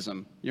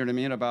dogmatism. You know what I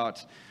mean?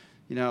 About,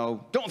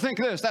 don't think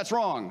this. That's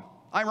wrong.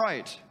 I'm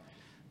right.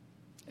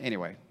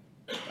 Anyway,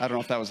 I don't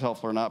know if that was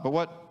helpful or not. But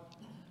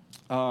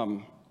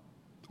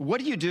what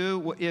do you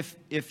do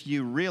if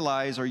you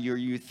realize or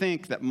you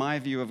think that my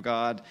view of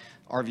God,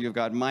 our view of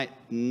God, might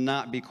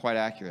not be quite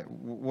accurate?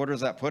 Where does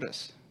that put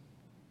us?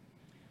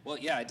 Well,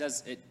 yeah, it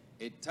does.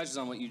 It touches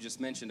on what you just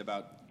mentioned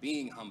about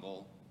being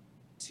humble,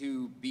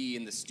 to be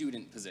in the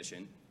student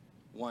position,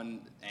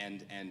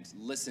 and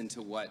listen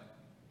to what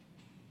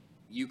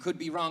you could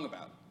be wrong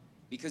about,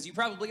 because you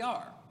probably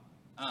are.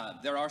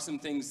 There are some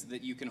things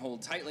that you can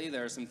hold tightly.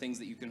 There are some things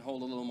that you can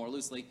hold a little more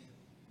loosely.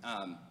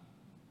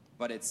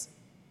 But it's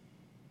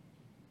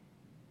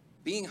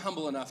being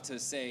humble enough to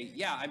say,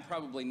 yeah, I'm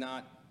probably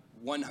not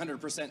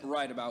 100%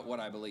 right about what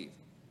I believe.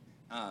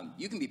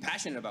 You can be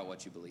passionate about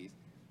what you believe,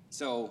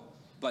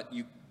 but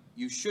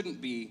you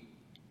shouldn't be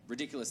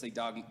ridiculously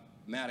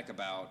dogmatic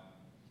about,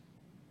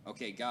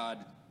 okay,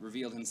 God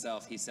revealed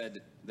himself. He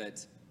said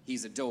that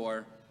he's a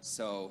door,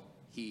 so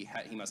he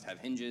must have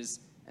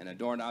hinges and a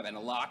doorknob and a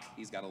lock.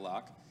 He's got a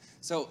lock.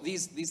 So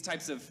these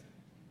types of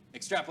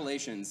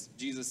extrapolations,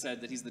 Jesus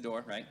said that he's the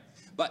door, right?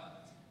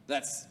 But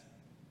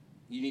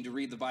you need to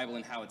read the Bible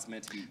and how it's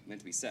meant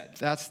to be said.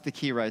 That's the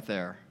key right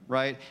there,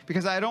 right?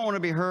 Because I don't want to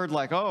be heard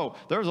like, oh,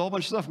 there's a whole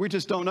bunch of stuff we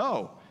just don't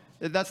know.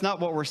 That's not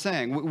what we're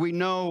saying. We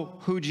know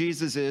who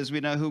Jesus is. We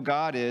know who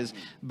God is.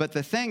 But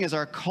the thing is,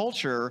 our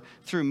culture,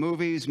 through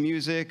movies,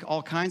 music,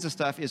 all kinds of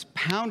stuff, is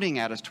pounding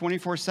at us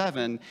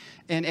 24/7.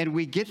 And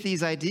we get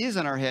these ideas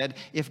in our head.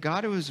 If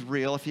God was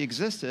real, if he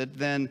existed,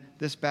 then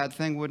this bad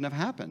thing wouldn't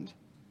have happened.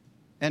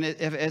 And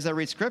as I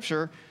read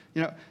Scripture,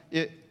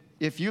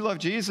 if you love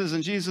Jesus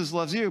and Jesus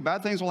loves you,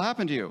 bad things will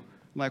happen to you.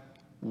 I'm like,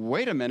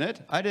 wait a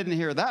minute, I didn't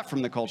hear that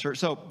from the culture.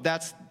 So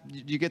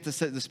you get the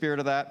spirit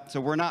of that.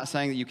 So we're not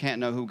saying that you can't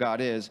know who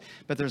God is,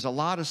 but there's a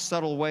lot of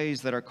subtle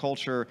ways that our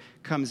culture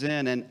comes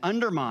in and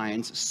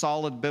undermines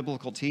solid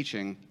biblical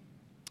teaching.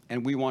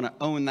 And we want to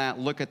own that,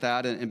 look at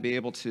that, and be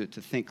able to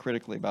think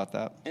critically about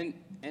that. And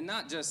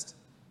not just,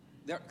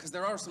 because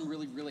there are some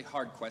really, really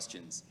hard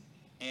questions.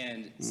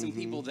 And some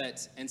people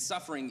and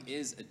suffering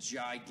is a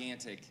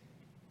gigantic,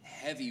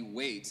 heavy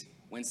weight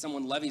when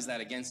someone levies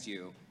that against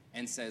you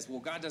and says, well,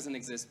 God doesn't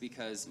exist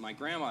because my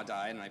grandma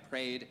died and I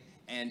prayed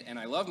and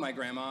I love my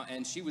grandma,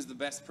 and she was the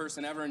best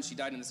person ever, and she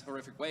died in this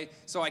horrific way,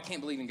 so I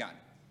can't believe in God.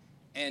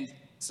 And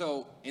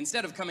so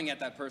instead of coming at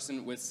that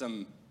person with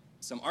some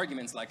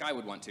arguments like I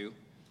would want to,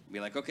 be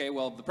like, okay,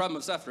 well, the problem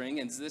of suffering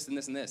is this and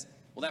this and this.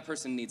 Well, that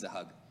person needs a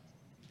hug.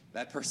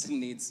 That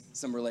person needs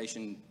some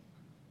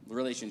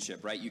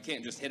relationship, right? You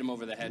can't just hit them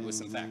over the head with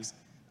some facts.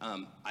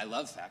 I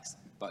love facts,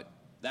 but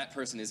that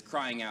person is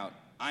crying out,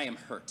 I am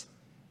hurt,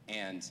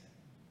 and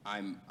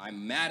I'm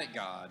mad at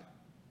God,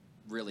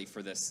 really,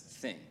 for this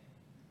thing.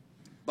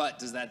 But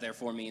does that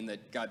therefore mean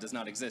that God does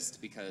not exist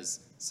because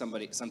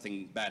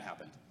something bad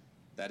happened?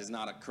 That is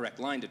not a correct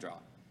line to draw.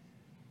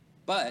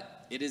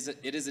 But it is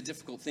a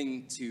difficult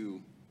thing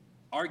to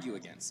argue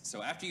against.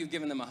 So after you've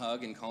given them a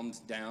hug and calmed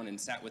down and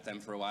sat with them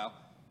for a while,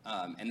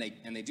 and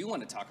they do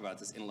want to talk about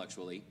this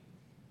intellectually,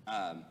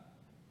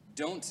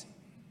 don't.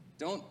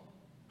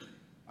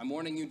 I'm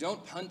warning you,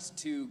 don't punt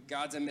to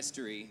God's a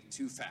mystery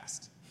too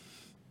fast.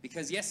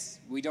 Because yes,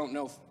 we don't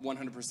know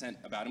 100%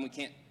 about him.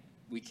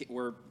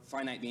 We're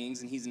finite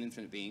beings and he's an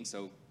infinite being,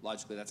 so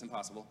logically that's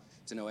impossible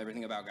to know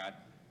everything about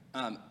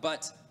God.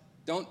 But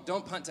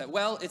don't punt to,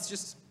 well, it's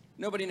just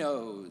nobody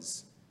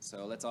knows.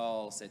 So let's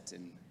all sit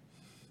in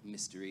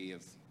mystery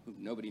of who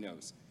nobody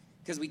knows.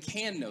 Because we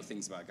can know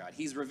things about God.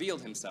 He's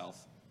revealed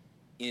himself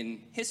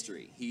in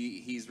history.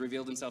 He's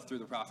revealed himself through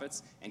the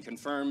prophets and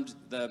confirmed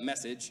the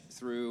message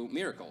through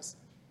miracles.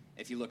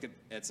 If you look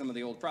at some of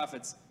the old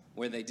prophets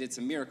where they did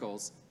some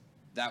miracles,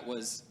 it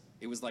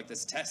was like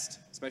this test,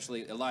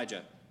 especially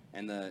Elijah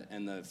and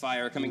the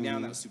fire coming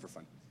down. That was super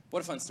fun.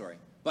 What a fun story.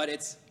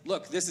 But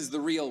look, this is the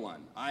real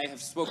one. I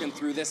have spoken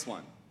through this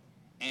one.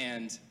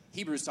 And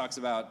Hebrews talks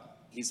about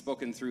he's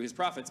spoken through his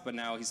prophets, but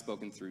now he's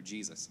spoken through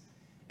Jesus.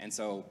 And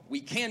so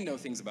we can know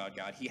things about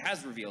God. He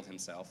has revealed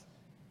himself.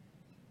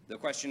 The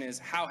question is,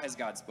 how has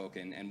God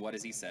spoken, and what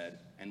has he said,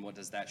 and what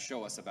does that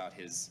show us about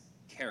his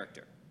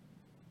character?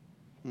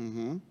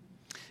 It'd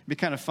be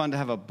kind of fun to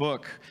have a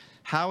book.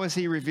 How is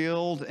he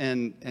revealed,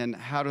 and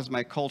how does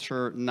my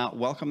culture not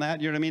welcome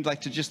that? You know what I mean?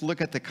 Like to just look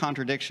at the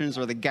contradictions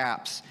or the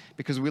gaps,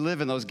 because we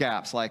live in those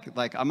gaps.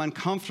 Like I'm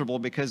uncomfortable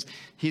because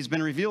he's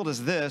been revealed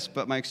as this,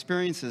 but my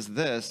experience is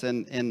this,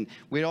 and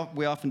we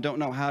often don't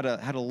know how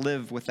to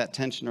live with that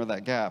tension or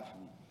that gap.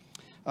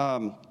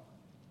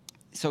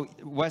 So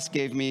Wes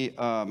gave me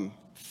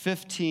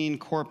 15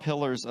 core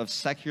pillars of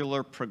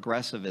secular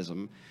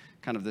progressivism,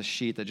 kind of this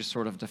sheet that just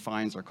sort of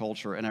defines our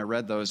culture. And I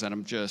read those, and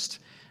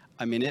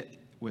it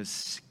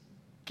was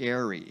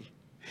scary.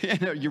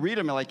 You read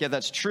them, and like, yeah,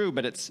 that's true,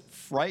 but it's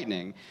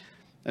frightening.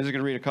 I'm just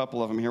going to read a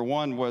couple of them here.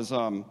 One was,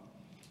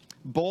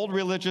 bold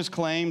religious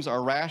claims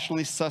are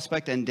rationally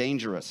suspect and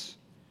dangerous.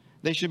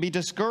 They should be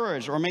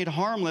discouraged or made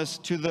harmless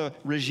to the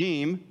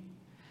regime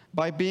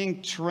by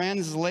being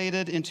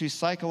translated into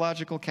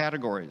psychological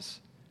categories.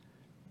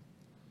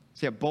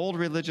 So yeah, bold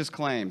religious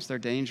claims, they're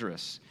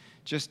dangerous.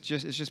 It's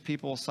just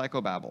people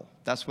psychobabble.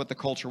 That's what the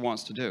culture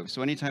wants to do.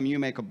 So anytime you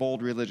make a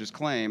bold religious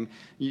claim,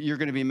 you're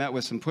going to be met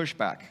with some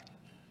pushback.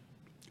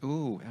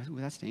 Ooh,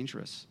 that's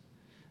dangerous.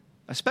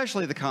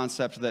 Especially the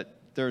concept that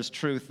there's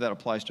truth that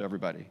applies to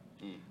everybody.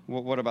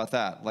 What about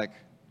that? Like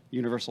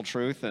universal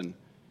truth and...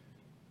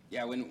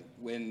 Yeah,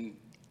 when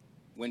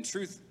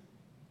truth...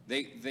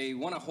 They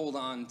want to hold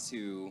on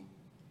to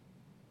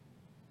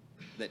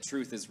that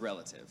truth is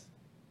relative.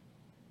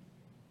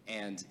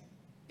 And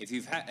if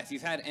you've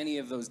had any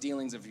of those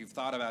dealings, if you've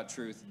thought about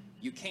truth,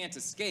 you can't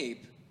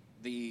escape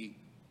the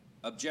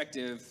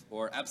objective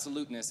or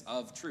absoluteness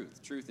of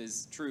truth. Truth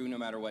is true no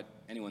matter what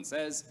anyone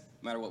says,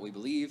 no matter what we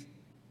believe.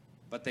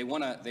 But they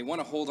want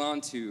to hold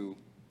on to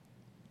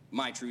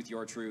my truth,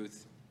 your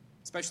truth,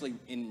 especially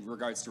in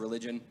regards to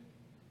religion.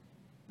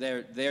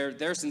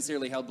 Their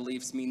sincerely held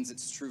beliefs means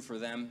it's true for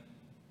them.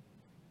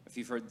 If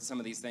you've heard some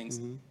of these things,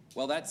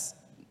 well, that's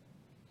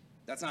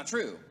not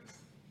true,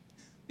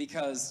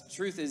 because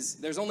truth is,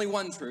 there's only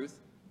one truth.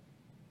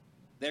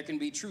 There can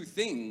be true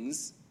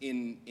things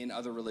in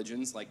other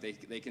religions, like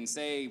they can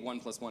say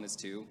 1 + 1 is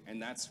 2,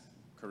 and that's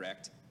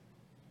correct.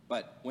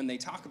 But when they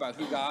talk about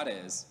who God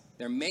is,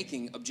 they're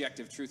making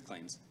objective truth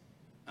claims,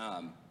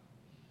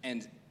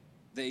 and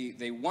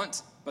they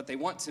want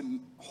to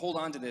hold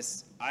on to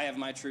this, I have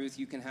my truth,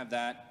 you can have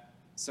that.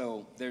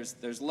 So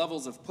there's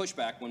levels of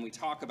pushback when we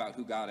talk about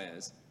who God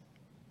is.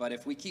 But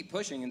if we keep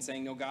pushing and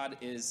saying, no, God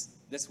is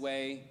this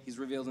way, he's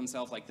revealed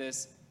himself like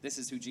this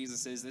is who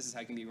Jesus is, this is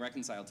how I can be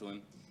reconciled to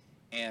him,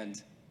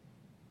 and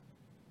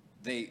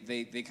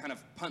they kind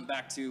of punt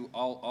back to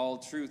all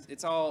truth.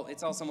 It's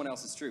all someone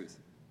else's truth.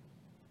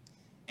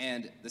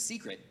 And the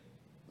secret,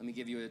 let me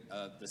give you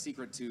the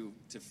secret to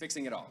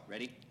fixing it all.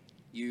 Ready?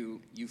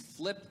 You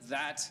flip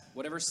that,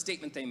 whatever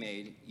statement they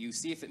made, you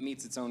see if it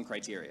meets its own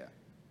criteria.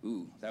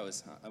 Ooh, that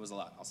was a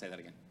lot. I'll say that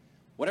again.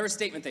 Whatever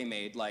statement they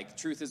made, like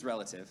truth is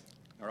relative,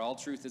 or all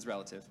truth is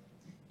relative,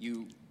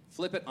 you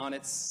flip it on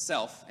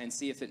itself and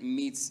see if it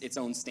meets its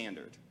own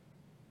standard.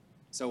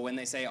 So when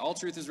they say all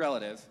truth is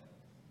relative,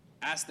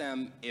 ask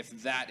them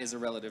if that is a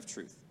relative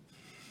truth.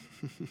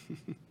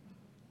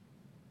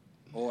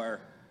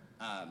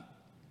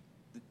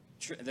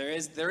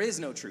 There is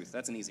no truth.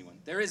 That's an easy one.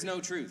 There is no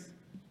truth.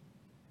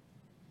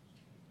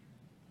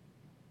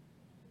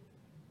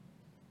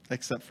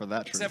 Except for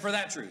that truth. Except for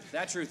that truth.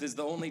 That truth is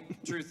the only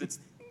truth that's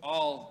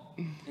all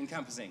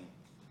encompassing.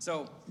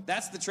 So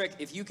that's the trick.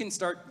 If you can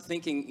start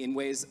thinking in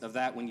ways of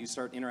that when you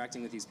start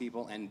interacting with these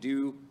people and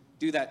do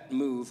that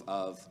move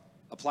of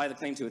apply the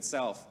claim to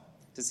itself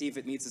to see if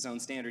it meets its own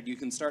standard, you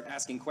can start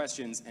asking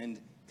questions, and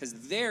because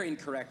they're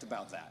incorrect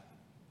about that.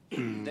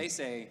 They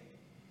say,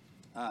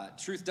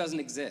 truth doesn't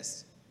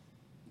exist.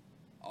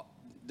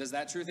 Does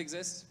that truth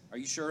exist? Are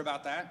you sure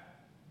about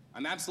that?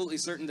 I'm absolutely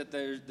certain that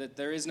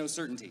there is no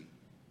certainty.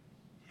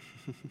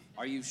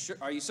 Are you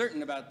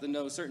certain about the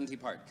no certainty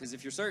part? Because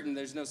if you're certain,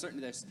 there's no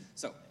certainty.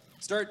 So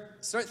start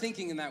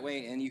thinking in that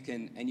way, and you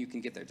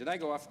can get there. Did I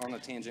go off on a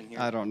tangent here?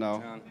 I don't know.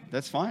 John?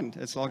 That's fine.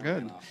 It's all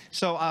good.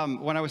 So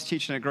when I was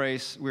teaching at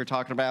Grace, we were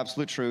talking about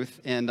absolute truth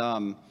and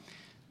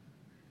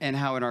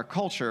how in our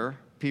culture,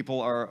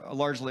 people are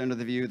largely under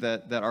the view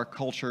that our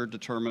culture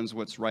determines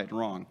what's right and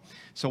wrong.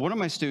 So one of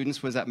my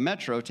students was at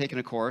Metro taking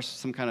a course,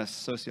 some kind of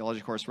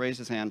sociology course, raised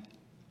his hand,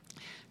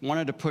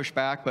 wanted to push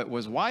back, but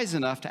was wise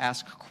enough to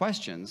ask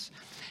questions.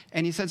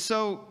 And he said,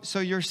 so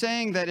you're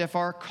saying that if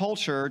our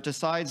culture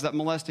decides that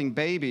molesting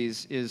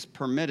babies is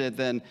permitted,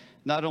 then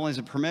not only is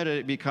it permitted,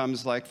 it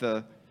becomes like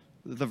the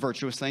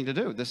virtuous thing to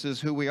do. This is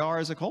who we are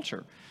as a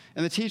culture.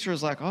 And the teacher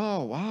is like,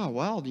 oh, wow,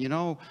 well,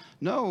 no,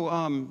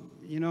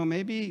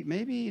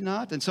 maybe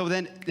not. And so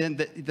then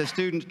the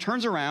student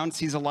turns around,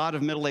 sees a lot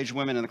of middle-aged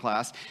women in the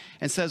class,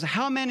 and says,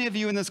 how many of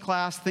you in this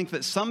class think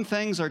that some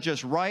things are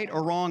just right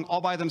or wrong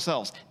all by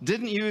themselves?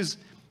 Didn't use,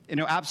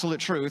 absolute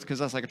truth, because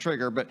that's like a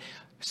trigger, but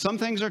some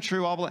things are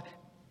true.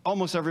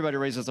 Almost everybody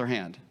raises their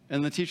hand.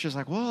 And the teacher's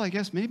like, well, I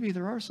guess maybe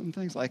there are some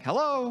things like,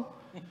 hello?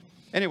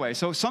 Anyway,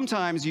 so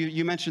sometimes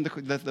you mentioned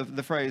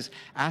the phrase,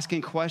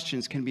 asking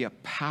questions can be a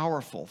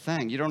powerful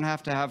thing. You don't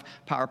have to have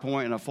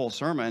PowerPoint and a full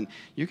sermon.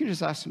 You can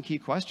just ask some key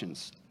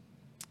questions.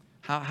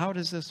 How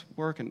does this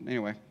work? And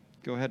anyway,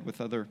 go ahead with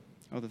other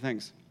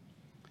things.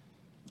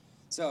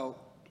 So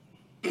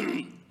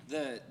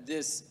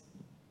this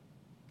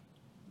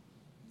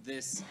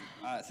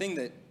thing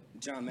that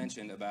John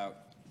mentioned about,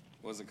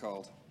 what was it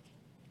called?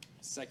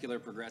 Secular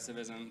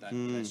progressivism,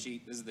 that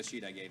sheet, this is the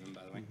sheet I gave him,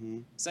 by the way. Mm-hmm.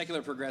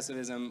 Secular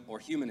progressivism or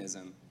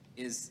humanism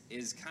is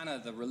kind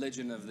of the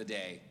religion of the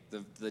day,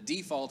 the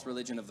default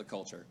religion of the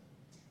culture.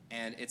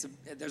 And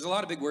there's a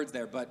lot of big words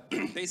there, but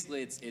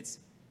basically it's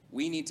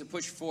we need to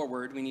push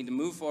forward, we need to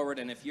move forward,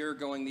 and if you're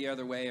going the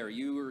other way or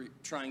you're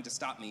trying to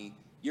stop me,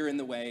 you're in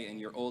the way and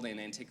you're old and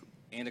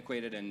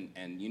antiquated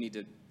and you need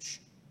to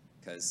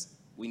because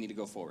we need to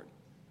go forward.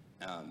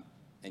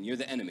 And you're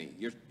the enemy.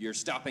 You're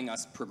stopping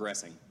us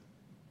progressing.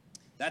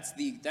 That's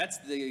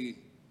the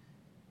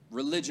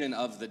religion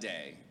of the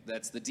day.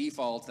 That's the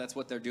default. That's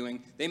what they're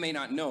doing. They may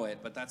not know it,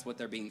 but that's what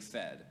they're being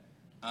fed,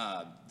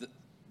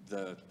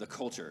 the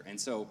culture. And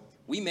so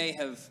we may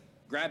have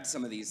grabbed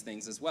some of these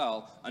things as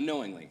well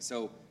unknowingly.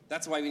 So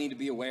that's why we need to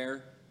be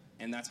aware,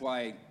 and that's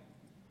why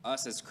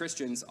us as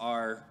Christians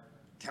are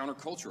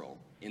countercultural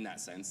in that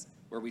sense,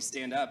 where we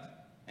stand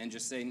up and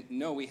just say,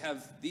 no, we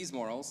have these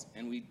morals,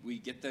 and we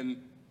get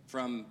them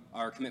from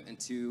our commitment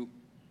to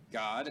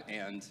God,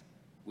 and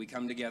we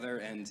come together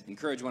and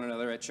encourage one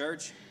another at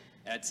church,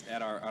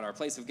 at our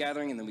place of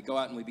gathering, and then we go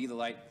out and we be the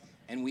light,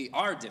 and we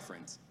are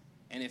different.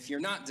 And if you're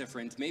not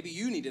different, maybe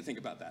you need to think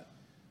about that.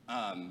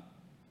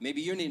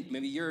 Maybe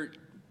you're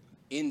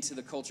into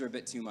the culture a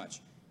bit too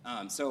much.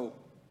 So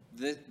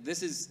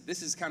this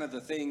is kind of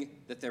the thing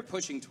that they're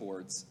pushing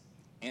towards,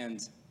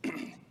 and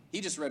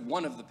he just read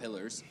one of the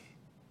pillars,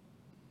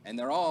 and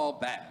they're all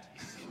bad.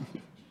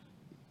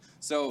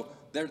 So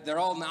they're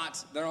all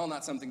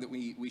not something that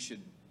we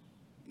should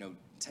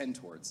tend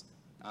towards.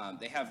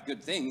 They have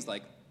good things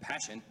like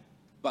passion,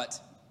 but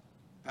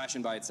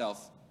passion by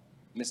itself,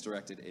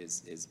 misdirected,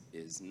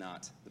 is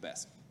not the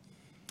best.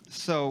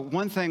 So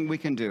one thing we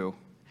can do,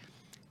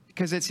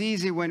 because it's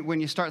easy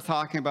when you start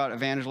talking about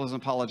evangelism,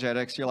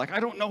 apologetics, you're like, I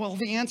don't know all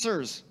the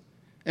answers.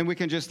 And we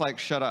can just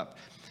shut up.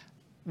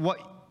 What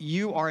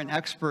you are an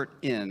expert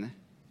in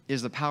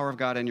is the power of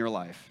God in your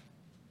life.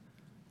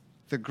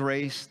 The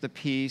grace, the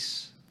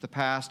peace, the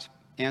past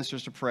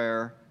answers to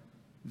prayer,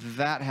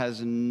 that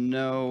has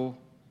no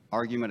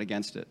argument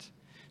against it.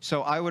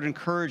 So I would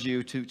encourage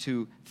you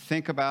to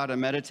think about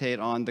and meditate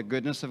on the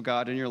goodness of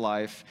God in your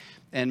life,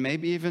 and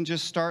maybe even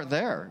just start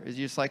there. It's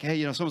just like,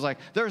 hey, someone's like,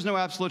 there's no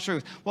absolute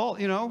truth. Well,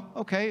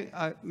 okay,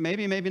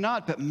 maybe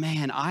not, but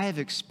man, I have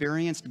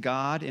experienced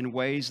God in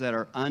ways that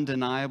are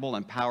undeniable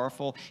and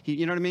powerful.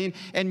 You know what I mean?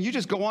 And you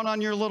just go on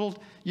your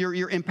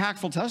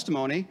impactful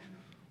testimony.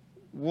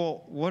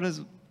 Well,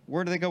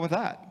 where do they go with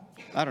that?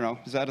 I don't know.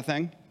 Is that a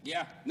thing?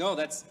 Yeah. No,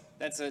 that's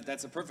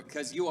a perfect,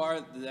 because you are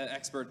the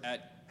expert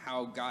at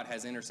how God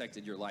has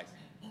intersected your life.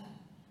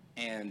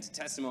 And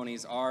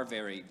testimonies are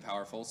very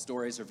powerful.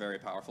 Stories are very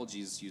powerful.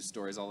 Jesus used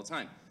stories all the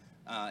time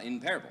in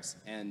parables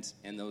and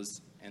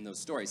those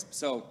stories.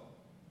 So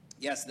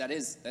yes, that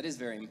is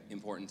very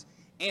important.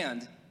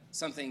 And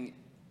something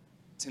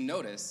to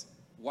notice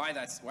why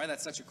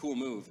that's such a cool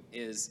move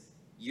is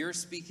you're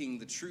speaking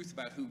the truth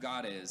about who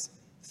God is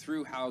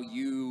through how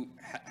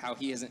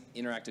he has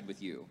interacted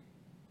with you.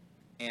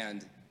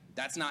 And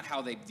that's not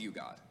how they view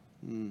God.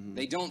 Mm-hmm.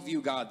 They don't view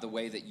God the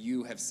way that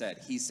you have said.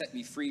 He set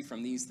me free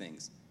from these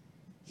things.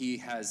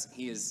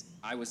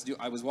 I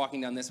was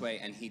walking down this way,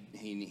 and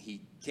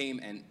he came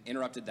and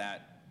interrupted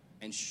that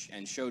and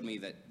showed me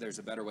that there's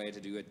a better way to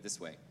do it this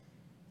way.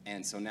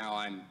 And so now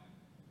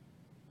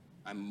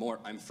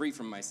I'm free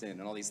from my sin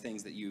and all these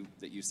things that you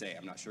say.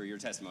 I'm not sure your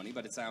testimony,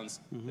 but it sounds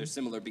there's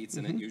similar beats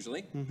in it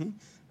usually.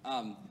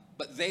 Mm-hmm.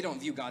 But they don't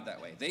view God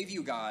that way. They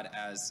view God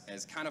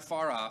as kind of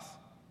far off,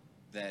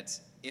 that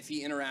if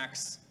he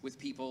interacts with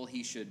people,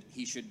 he should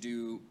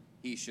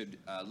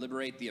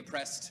liberate the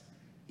oppressed.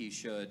 He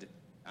should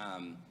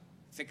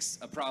fix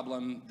a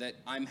problem that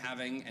I'm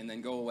having and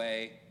then go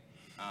away.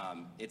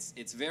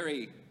 It's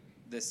very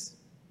this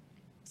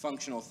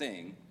functional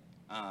thing,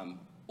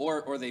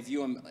 or they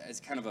view him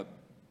as kind of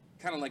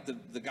like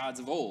the gods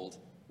of old,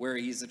 where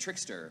he's a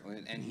trickster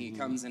and he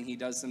comes and he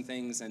does some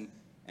things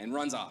and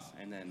runs off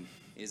and then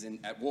is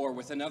at war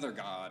with another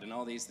god and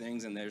all these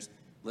things, and there's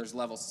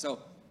levels. So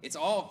it's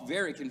all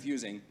very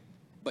confusing,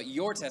 but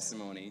your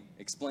testimony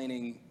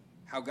explaining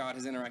how God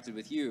has interacted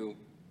with you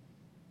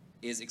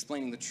is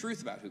explaining the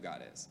truth about who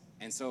God is.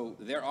 And so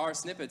there are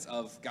snippets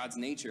of God's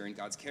nature and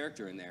God's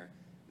character in there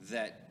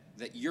that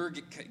you're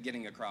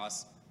getting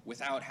across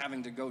without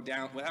having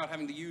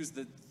to use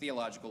the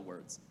theological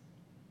words,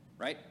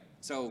 right?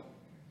 So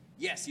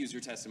yes, use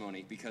your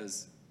testimony,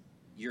 because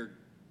you're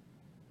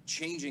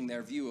changing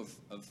their view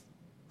of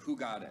who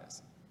God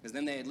is. Because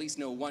then they at least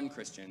know one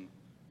Christian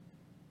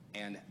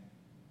and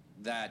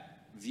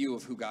that view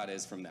of who God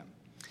is from them.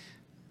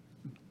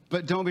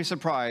 But don't be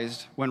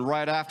surprised when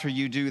right after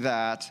you do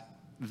that,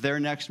 their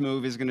next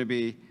move is going to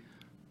be,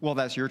 well,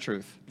 that's your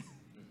truth.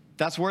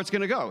 That's where it's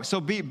going to go. So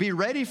be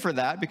ready for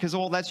that, because,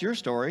 well, that's your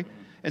story.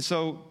 And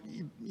so,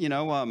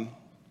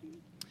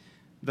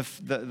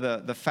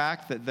 the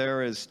fact that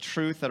there is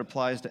truth that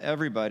applies to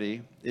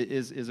everybody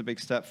is a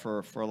big step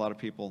for a lot of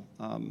people.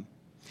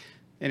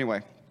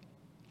 Anyway.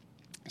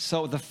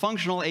 So the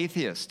functional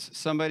atheist,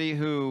 somebody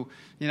who,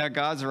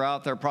 gods are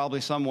out there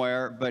probably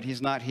somewhere, but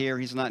he's not here,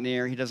 he's not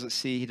near, he doesn't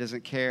see, he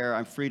doesn't care,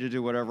 I'm free to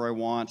do whatever I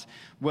want.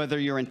 Whether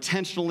you're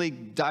intentionally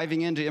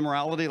diving into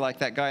immorality like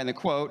that guy in the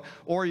quote,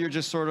 or you're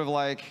just sort of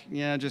like,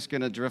 just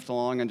going to drift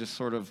along and just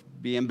sort of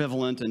be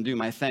ambivalent and do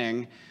my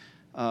thing,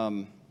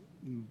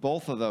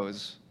 both of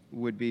those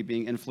would be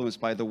being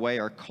influenced by the way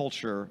our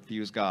culture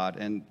views God,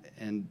 and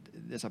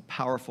it's a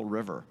powerful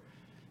river.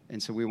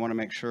 And so we want to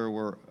make sure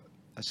we're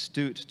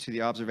astute to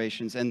the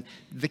observations, and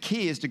the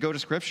key is to go to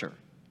Scripture.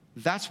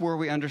 That's where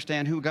we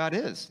understand who God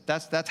is.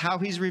 That's how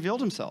he's revealed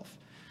himself.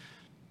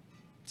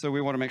 So we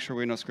want to make sure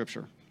we know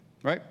Scripture,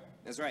 right?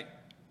 That's right.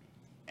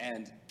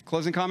 And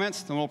closing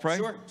comments, then we'll pray?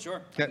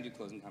 Sure. Okay. I can do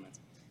closing comments.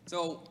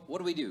 So what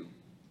do we do?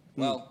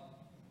 Well,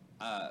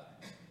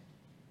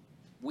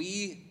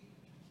 we,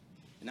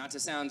 not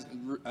to sound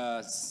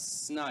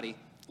snotty,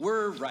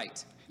 we're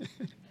right.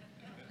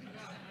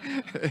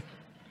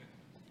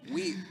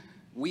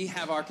 We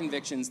have our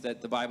convictions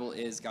that the Bible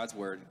is God's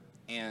word,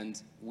 and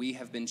we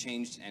have been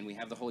changed, and we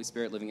have the Holy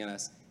Spirit living in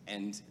us,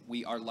 and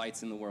we are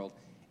lights in the world.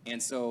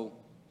 And so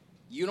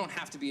you don't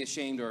have to be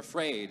ashamed or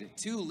afraid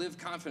to live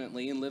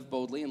confidently and live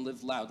boldly and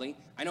live loudly.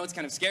 I know it's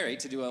kind of scary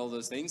to do all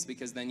those things,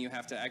 because then you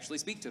have to actually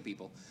speak to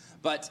people.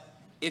 But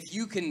if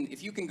you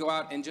can go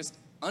out and just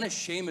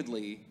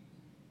unashamedly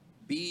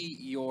be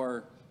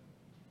your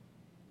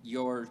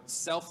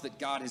self that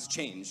God has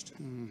changed,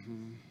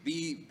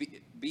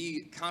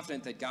 be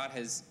confident that God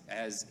has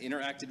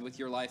interacted with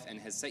your life and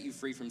has set you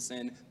free from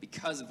sin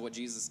because of what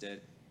Jesus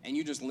did, and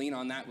you just lean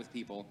on that with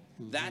people,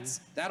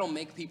 that'll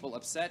make people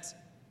upset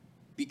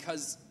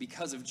because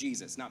of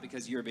Jesus, not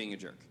because you're being a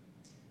jerk.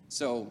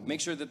 So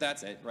make sure that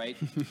that's it, right?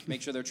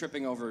 Make sure they're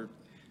tripping over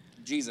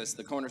Jesus,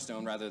 the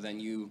cornerstone, rather than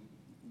you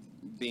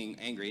being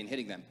angry and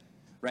hitting them,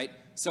 right?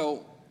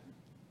 So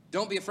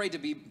don't be afraid to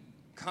be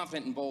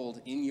confident and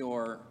bold in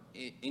your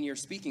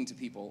speaking to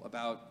people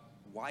about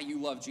why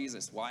you love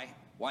Jesus, why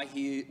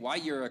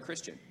you're a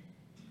Christian.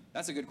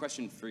 That's a good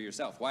question for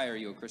yourself. Why are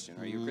you a Christian?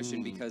 Are you a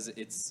Christian because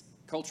it's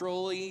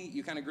culturally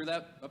you kind of grew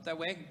up that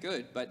way?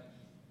 Good, but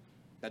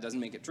that doesn't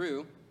make it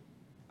true.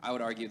 I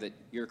would argue that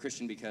you're a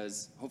Christian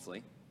because,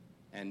 hopefully,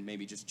 and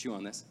maybe just chew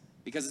on this,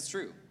 because it's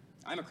true.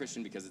 I'm a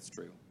Christian because it's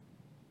true.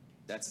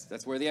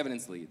 That's where the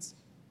evidence leads.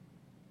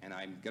 And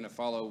I'm going to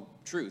follow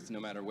truth no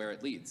matter where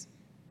it leads,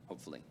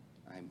 hopefully.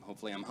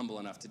 Hopefully I'm humble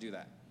enough to do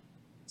that.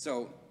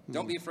 So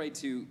don't be afraid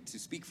to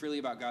speak freely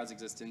about God's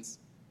existence.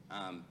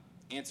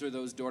 Answer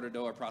those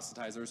door-to-door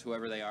proselytizers,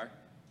 whoever they are,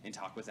 and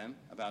talk with them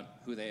about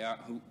who they are,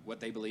 what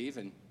they believe,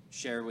 and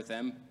share with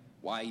them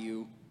why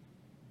you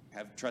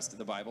have trusted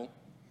the Bible.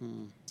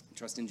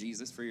 Trust in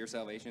Jesus for your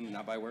salvation and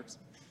not by works.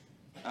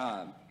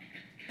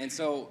 And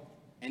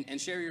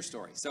share your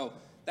story. So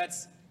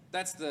that's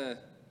the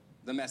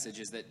message,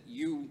 is that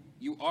you're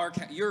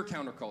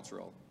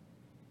countercultural,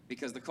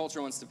 because the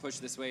culture wants to push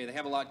this way. They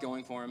have a lot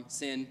going for them.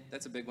 Sin,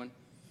 that's a big one.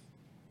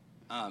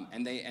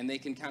 and they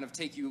can kind of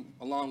take you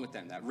along with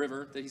them. That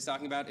river that he's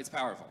talking about, it's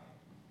powerful.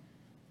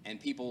 And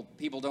people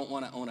don't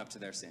want to own up to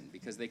their sin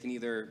because they can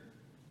either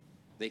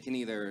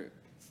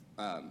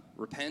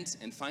repent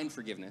and find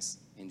forgiveness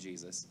in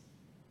Jesus,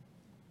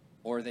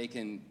 or they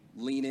can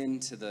lean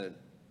into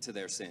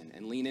their sin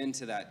and lean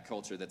into that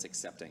culture that's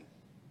accepting,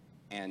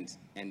 and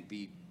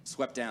be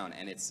swept down.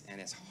 And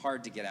it's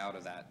hard to get out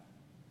of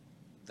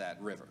that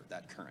river,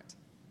 that current.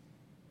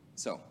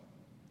 So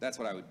that's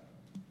what I would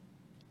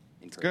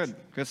encourage.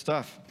 Good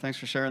stuff. Thanks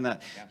for sharing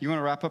that. Yeah. You want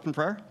to wrap up in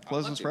prayer?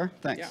 Close this prayer?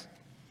 Thanks.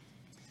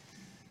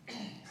 Yeah.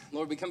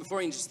 Lord, we come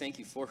before you and just thank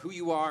you for who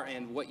you are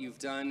and what you've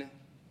done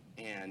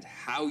and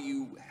how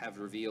you have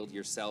revealed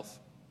yourself.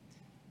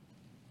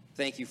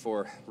 Thank you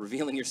for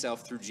revealing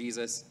yourself through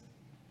Jesus,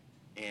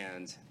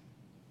 and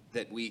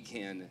that we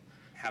can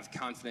have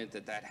confidence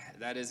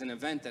that is an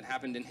event that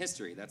happened in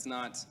history. That's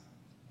not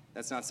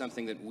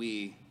something that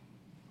we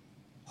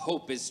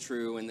hope is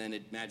true and then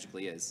it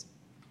magically is.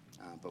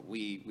 But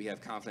we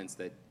have confidence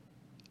that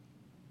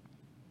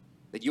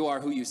you are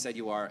who you said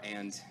you are,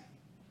 and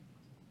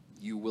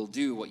you will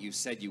do what you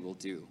said you will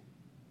do.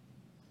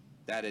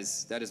 That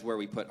is where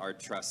we put our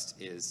trust,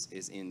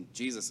 is in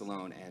Jesus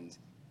alone and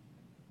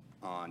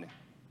on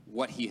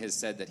what he has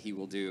said that he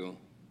will do.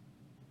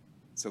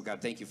 So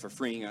God, thank you for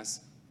freeing us.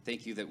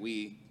 Thank you that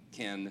we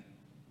can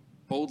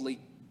boldly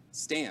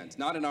stand,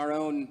 not in our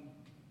own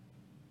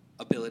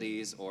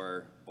abilities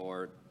or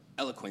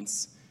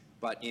eloquence,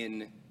 but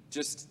in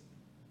just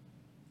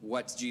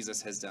what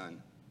Jesus has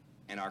done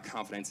and our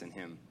confidence in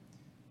him.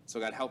 So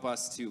God, help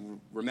us to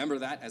remember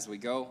that as we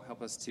go.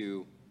 Help us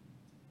to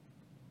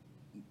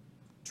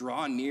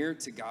draw near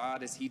to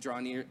God as he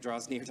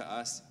draws near to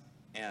us,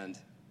 and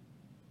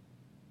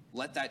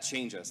let that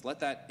change us.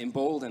 Let that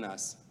embolden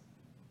us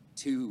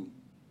to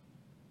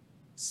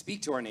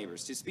speak to our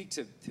neighbors, to speak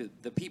to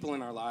the people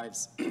in our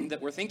lives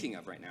that we're thinking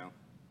of right now,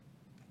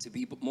 to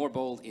be more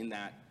bold in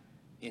that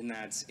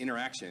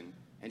interaction,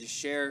 and to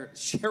share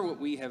what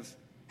we have,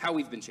 how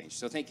we've been changed.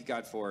 So thank you,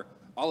 God, for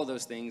all of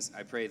those things.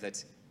 I pray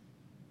that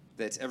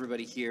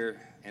everybody here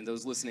and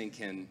those listening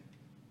can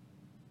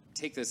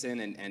take this in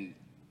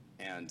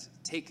and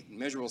take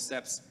measurable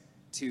steps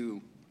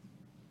to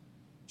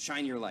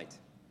shine your light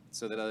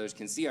so that others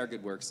can see our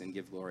good works and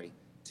give glory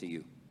to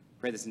you.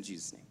 Pray this in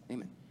Jesus' name.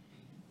 Amen.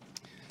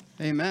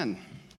 Amen.